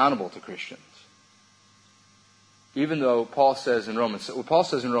held accountable to Christians. Even though Paul says in Romans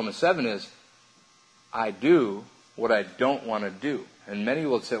 7 is, I do what I don't want to do. And many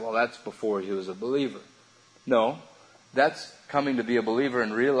will say, well, that's before he was a believer. No, that's coming to be a believer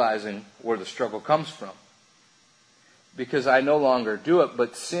and realizing where the struggle comes from. Because I no longer do it,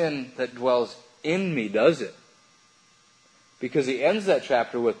 but sin that dwells in me does it. Because he ends that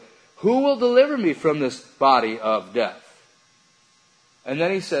chapter with, who will deliver me from this body of death? And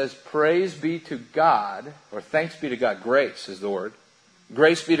then he says, praise be to God, or thanks be to God. Grace is the word.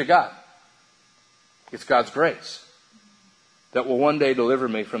 Grace be to God. It's God's grace that will one day deliver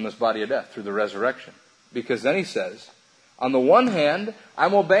me from this body of death through the resurrection. Because then he says, on the one hand,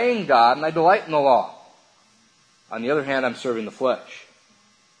 I'm obeying God and I delight in the law. On the other hand, I'm serving the flesh.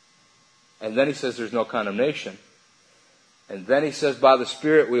 And then he says there's no condemnation. And then he says, by the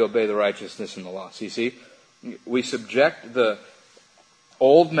Spirit we obey the righteousness in the law. So you see, we subject the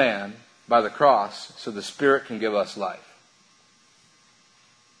old man by the cross so the Spirit can give us life.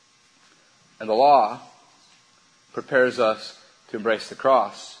 And the law prepares us to embrace the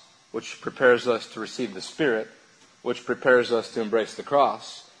cross, which prepares us to receive the Spirit, which prepares us to embrace the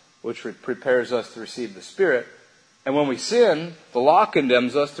cross, which prepares us to receive the Spirit. And when we sin, the law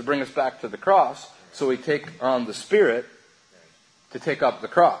condemns us to bring us back to the cross, so we take on the Spirit to take up the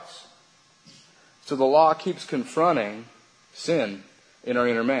cross. So the law keeps confronting sin in our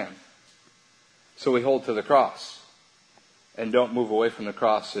inner man. So we hold to the cross and don't move away from the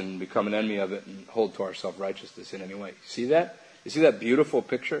cross and become an enemy of it and hold to our self-righteousness in any way. See that? You see that beautiful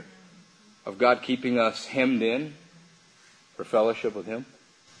picture of God keeping us hemmed in for fellowship with Him?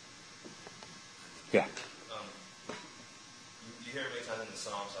 Yeah. You hear many times in the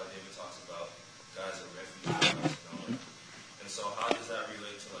Psalms how David talks about God as a refuge. And so how does that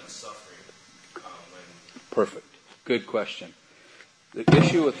relate to like suffering? Perfect. Good question. The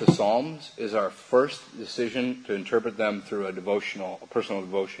issue with the Psalms is our first decision to interpret them through a personal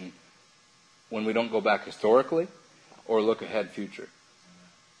devotion, when we don't go back historically or look ahead future.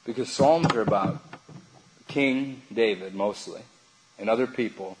 Because Psalms are about King David mostly and other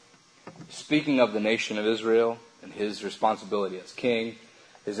people speaking of the nation of Israel and his responsibility as king,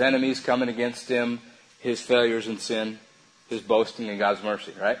 his enemies coming against him, his failures in sin, his boasting in God's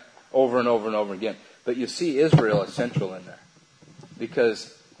mercy, right? Over and over and over again. But you see Israel as central in there.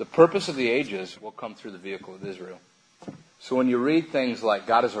 Because the purpose of the ages will come through the vehicle of Israel. So when you read things like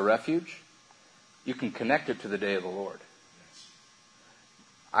God is a refuge, you can connect it to the day of the Lord.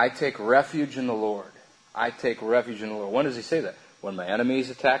 I take refuge in the Lord. I take refuge in the Lord. When does he say that? When my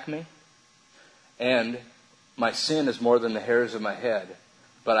enemies attack me, and my sin is more than the hairs of my head,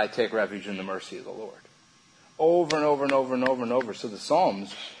 but I take refuge in the mercy of the Lord. Over and over and over and over and over. So the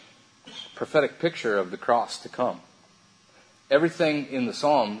Psalms, prophetic picture of the cross to come. Everything in the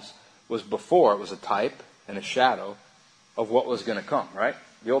Psalms was before. It was a type and a shadow of what was going to come, right?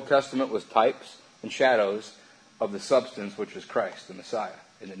 The Old Testament was types and shadows of the substance, which was Christ, the Messiah,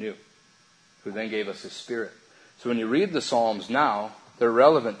 in the New, who then gave us His Spirit. So when you read the Psalms now, they're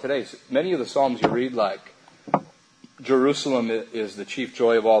relevant today. So many of the Psalms you read, like Jerusalem is the chief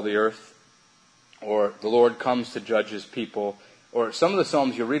joy of all the earth, or the Lord comes to judge His people, or some of the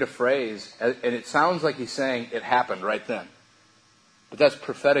Psalms you read a phrase, and it sounds like he's saying it happened right then. But that's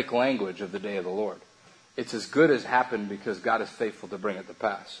prophetic language of the day of the Lord. It's as good as happened because God is faithful to bring it to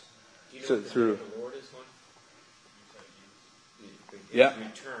pass. Do you know So what the through, day of the Lord is, one? Yeah,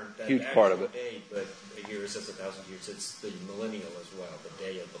 Return, that huge part of it. Day, but a year is as 1,000 years. It's the millennial as well. The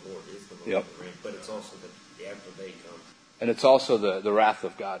day of the Lord is the millennial reign, but it's also the after day comes. And it's also the wrath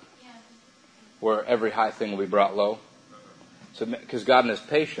of God, where every high thing will be brought low. So, because God in His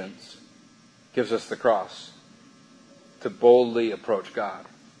patience gives us the cross to boldly approach God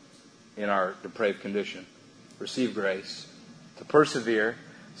in our depraved condition, receive grace, to persevere,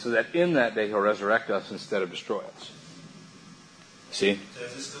 so that in that day He'll resurrect us instead of destroy us. See?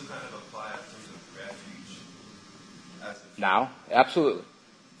 Does this still kind of apply through the refuge? Now? Absolutely.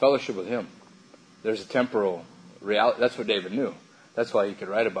 Fellowship with Him. There's a temporal reality. That's what David knew. That's why he could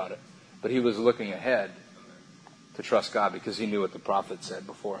write about it. But he was looking ahead to trust God because he knew what the prophet said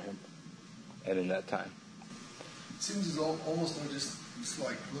before him and in that time. It seems as though almost we're just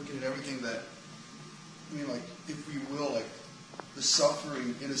like looking at everything that, I mean, like, if we will, like, the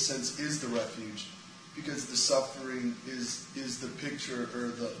suffering, in a sense, is the refuge. Because the suffering is the picture,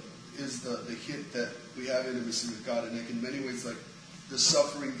 or is the hint that we have intimacy with God. And like in many ways, like the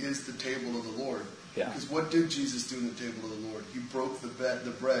suffering is the table of the Lord. Yeah. Because what did Jesus do in the table of the Lord? He broke the bread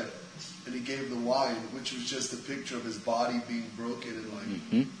and he gave the wine, which was just a picture of his body being broken and like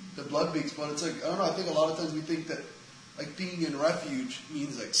the blood being spilled. It's like, I don't know, I think a lot of times we think that like being in refuge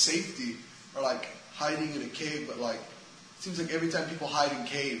means like safety or like hiding in a cave, but like it seems like every time people hide in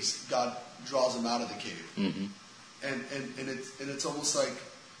caves, God draws them out of the cave. Mm-hmm. And it's almost like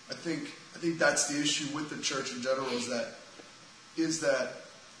I think that's the issue with the church in general is that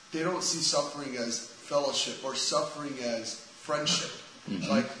they don't see suffering as fellowship or suffering as friendship. Mm-hmm.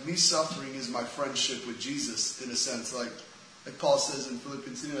 Like me suffering is my friendship with Jesus in a sense. Like Paul says in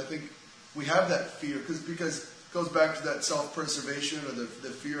Philippians 2, I think we have that fear because it goes back to that self-preservation or the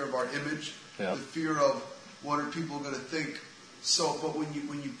fear of our image, the fear of what are people going to think. So, but when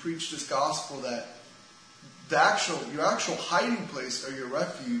you preach this gospel that your actual hiding place or your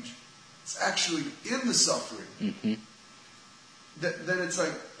refuge is actually in the suffering. Mm-hmm. Then it's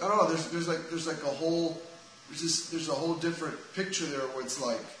like I don't know. There's a whole different picture there where it's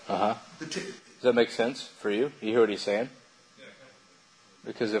like. Does that make sense for you? You hear what he's saying? Yeah.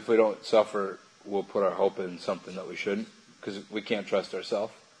 Because if we don't suffer, we'll put our hope in something that we shouldn't. Because we can't trust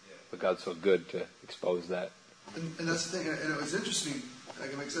ourselves. Yeah. But God's so good to expose that. And that's the thing. And it was interesting.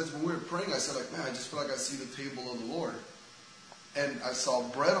 Like it makes sense. When we were praying, I said, like, man, I just feel like I see the table of the Lord. And I saw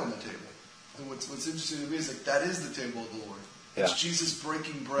bread on the table. And what's interesting to me is like that is the table of the Lord. It's Jesus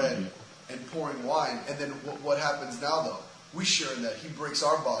breaking bread and pouring wine. And then what happens now, though? We share in that. He breaks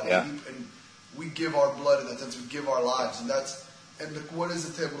our body. And we give our blood in that sense. We give our lives. And what is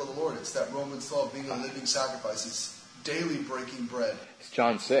the table of the Lord? It's that Romans 12, being a living sacrifice. It's daily breaking bread. It's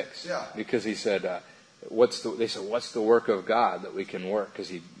John 6. Yeah. Because he said, what's the work of God that we can work? Because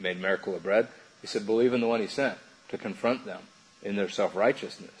he made miracle of bread. He said, believe in the one he sent to confront them in their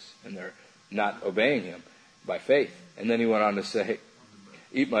self-righteousness. And they're not obeying him by faith. And then he went on to say,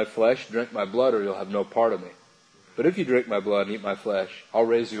 eat my flesh, drink my blood, or you'll have no part of me. But if you drink my blood and eat my flesh, I'll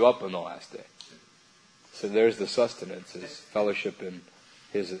raise you up on the last day. So there's the sustenance, is fellowship in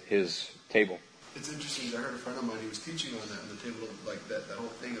his table. It's interesting. I heard a friend of mine, he was teaching on that, on the table of like that whole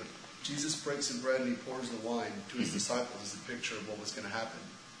thing of Jesus breaks the bread and he pours the wine to his disciples as a picture of what was going to happen.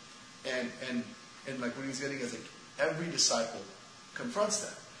 And like when he's getting it, like every disciple confronts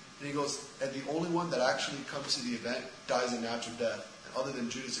that. And he goes, and the only one that actually comes to the event dies a natural death, other than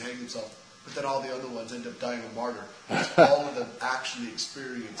Judas who hangs himself. But then all the other ones end up dying a martyr. All of them actually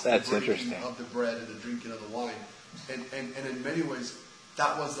experience the breaking of the bread and the drinking of the wine. And in many ways,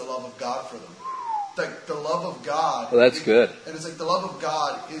 that was the love of God for them. Like the love of God. Well, that's good. And it's like the love of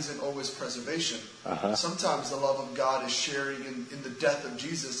God isn't always preservation. Sometimes the love of God is sharing in the death of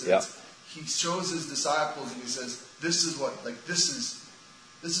Jesus. And he shows his disciples and he says, this is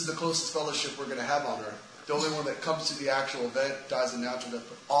the closest fellowship we're going to have on earth. The only one that comes to the actual event dies a natural death,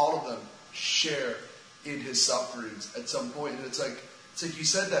 but all of them share in his sufferings at some point. And it's like you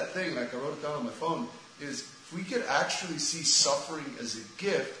said that thing, like I wrote it down on my phone, is if we could actually see suffering as a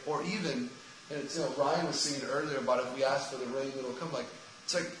gift, or even, and it's, Ryan was saying earlier about if we ask for the rain, it'll come. Like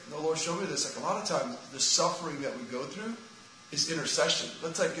it's like the Lord showed me this. Like a lot of times, the suffering that we go through is intercession.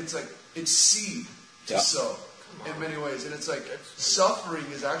 It's seed to sow in many ways, and it's like suffering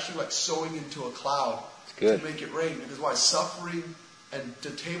is actually like sowing into a cloud to make it rain. Because why? Suffering and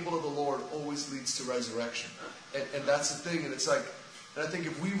the table of the Lord always leads to resurrection, and that's the thing. And it's like, and I think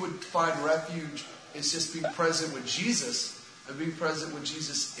if we would find refuge, it's just being present with Jesus, and being present with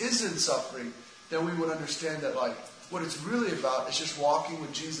Jesus is in suffering, then we would understand that like what it's really about is just walking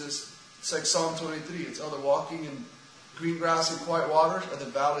with Jesus. It's like Psalm 23. It's either walking in green grass and quiet waters, or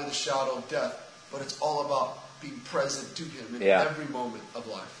the valley of the shadow of death. But it's all about being present to him in every moment of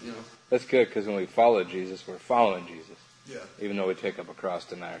life. That's good, because when we follow Jesus, we're following Jesus. Yeah. Even though we take up a cross,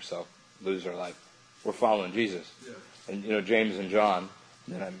 deny ourselves, lose our life, we're following Jesus. Yeah. And James and John,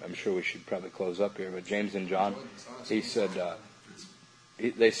 and I'm sure we should probably close up here, but James and John, they said,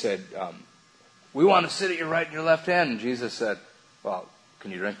 we want to sit at your right and your left hand. And Jesus said, well,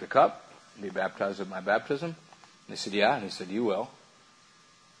 can you drink the cup and be baptized with my baptism? And they said, yeah. And he said, you will.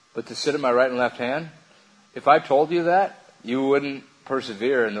 But to sit at my right and left hand, if I told you that, you wouldn't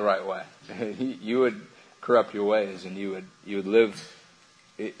persevere in the right way. You would corrupt your ways, and you would live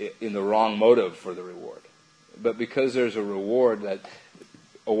in the wrong motive for the reward. But because there's a reward that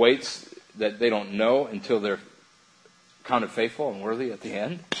awaits that they don't know until they're counted faithful and worthy at the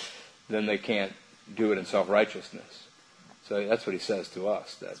end, then they can't do it in self-righteousness. So that's what he says to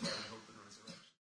us, that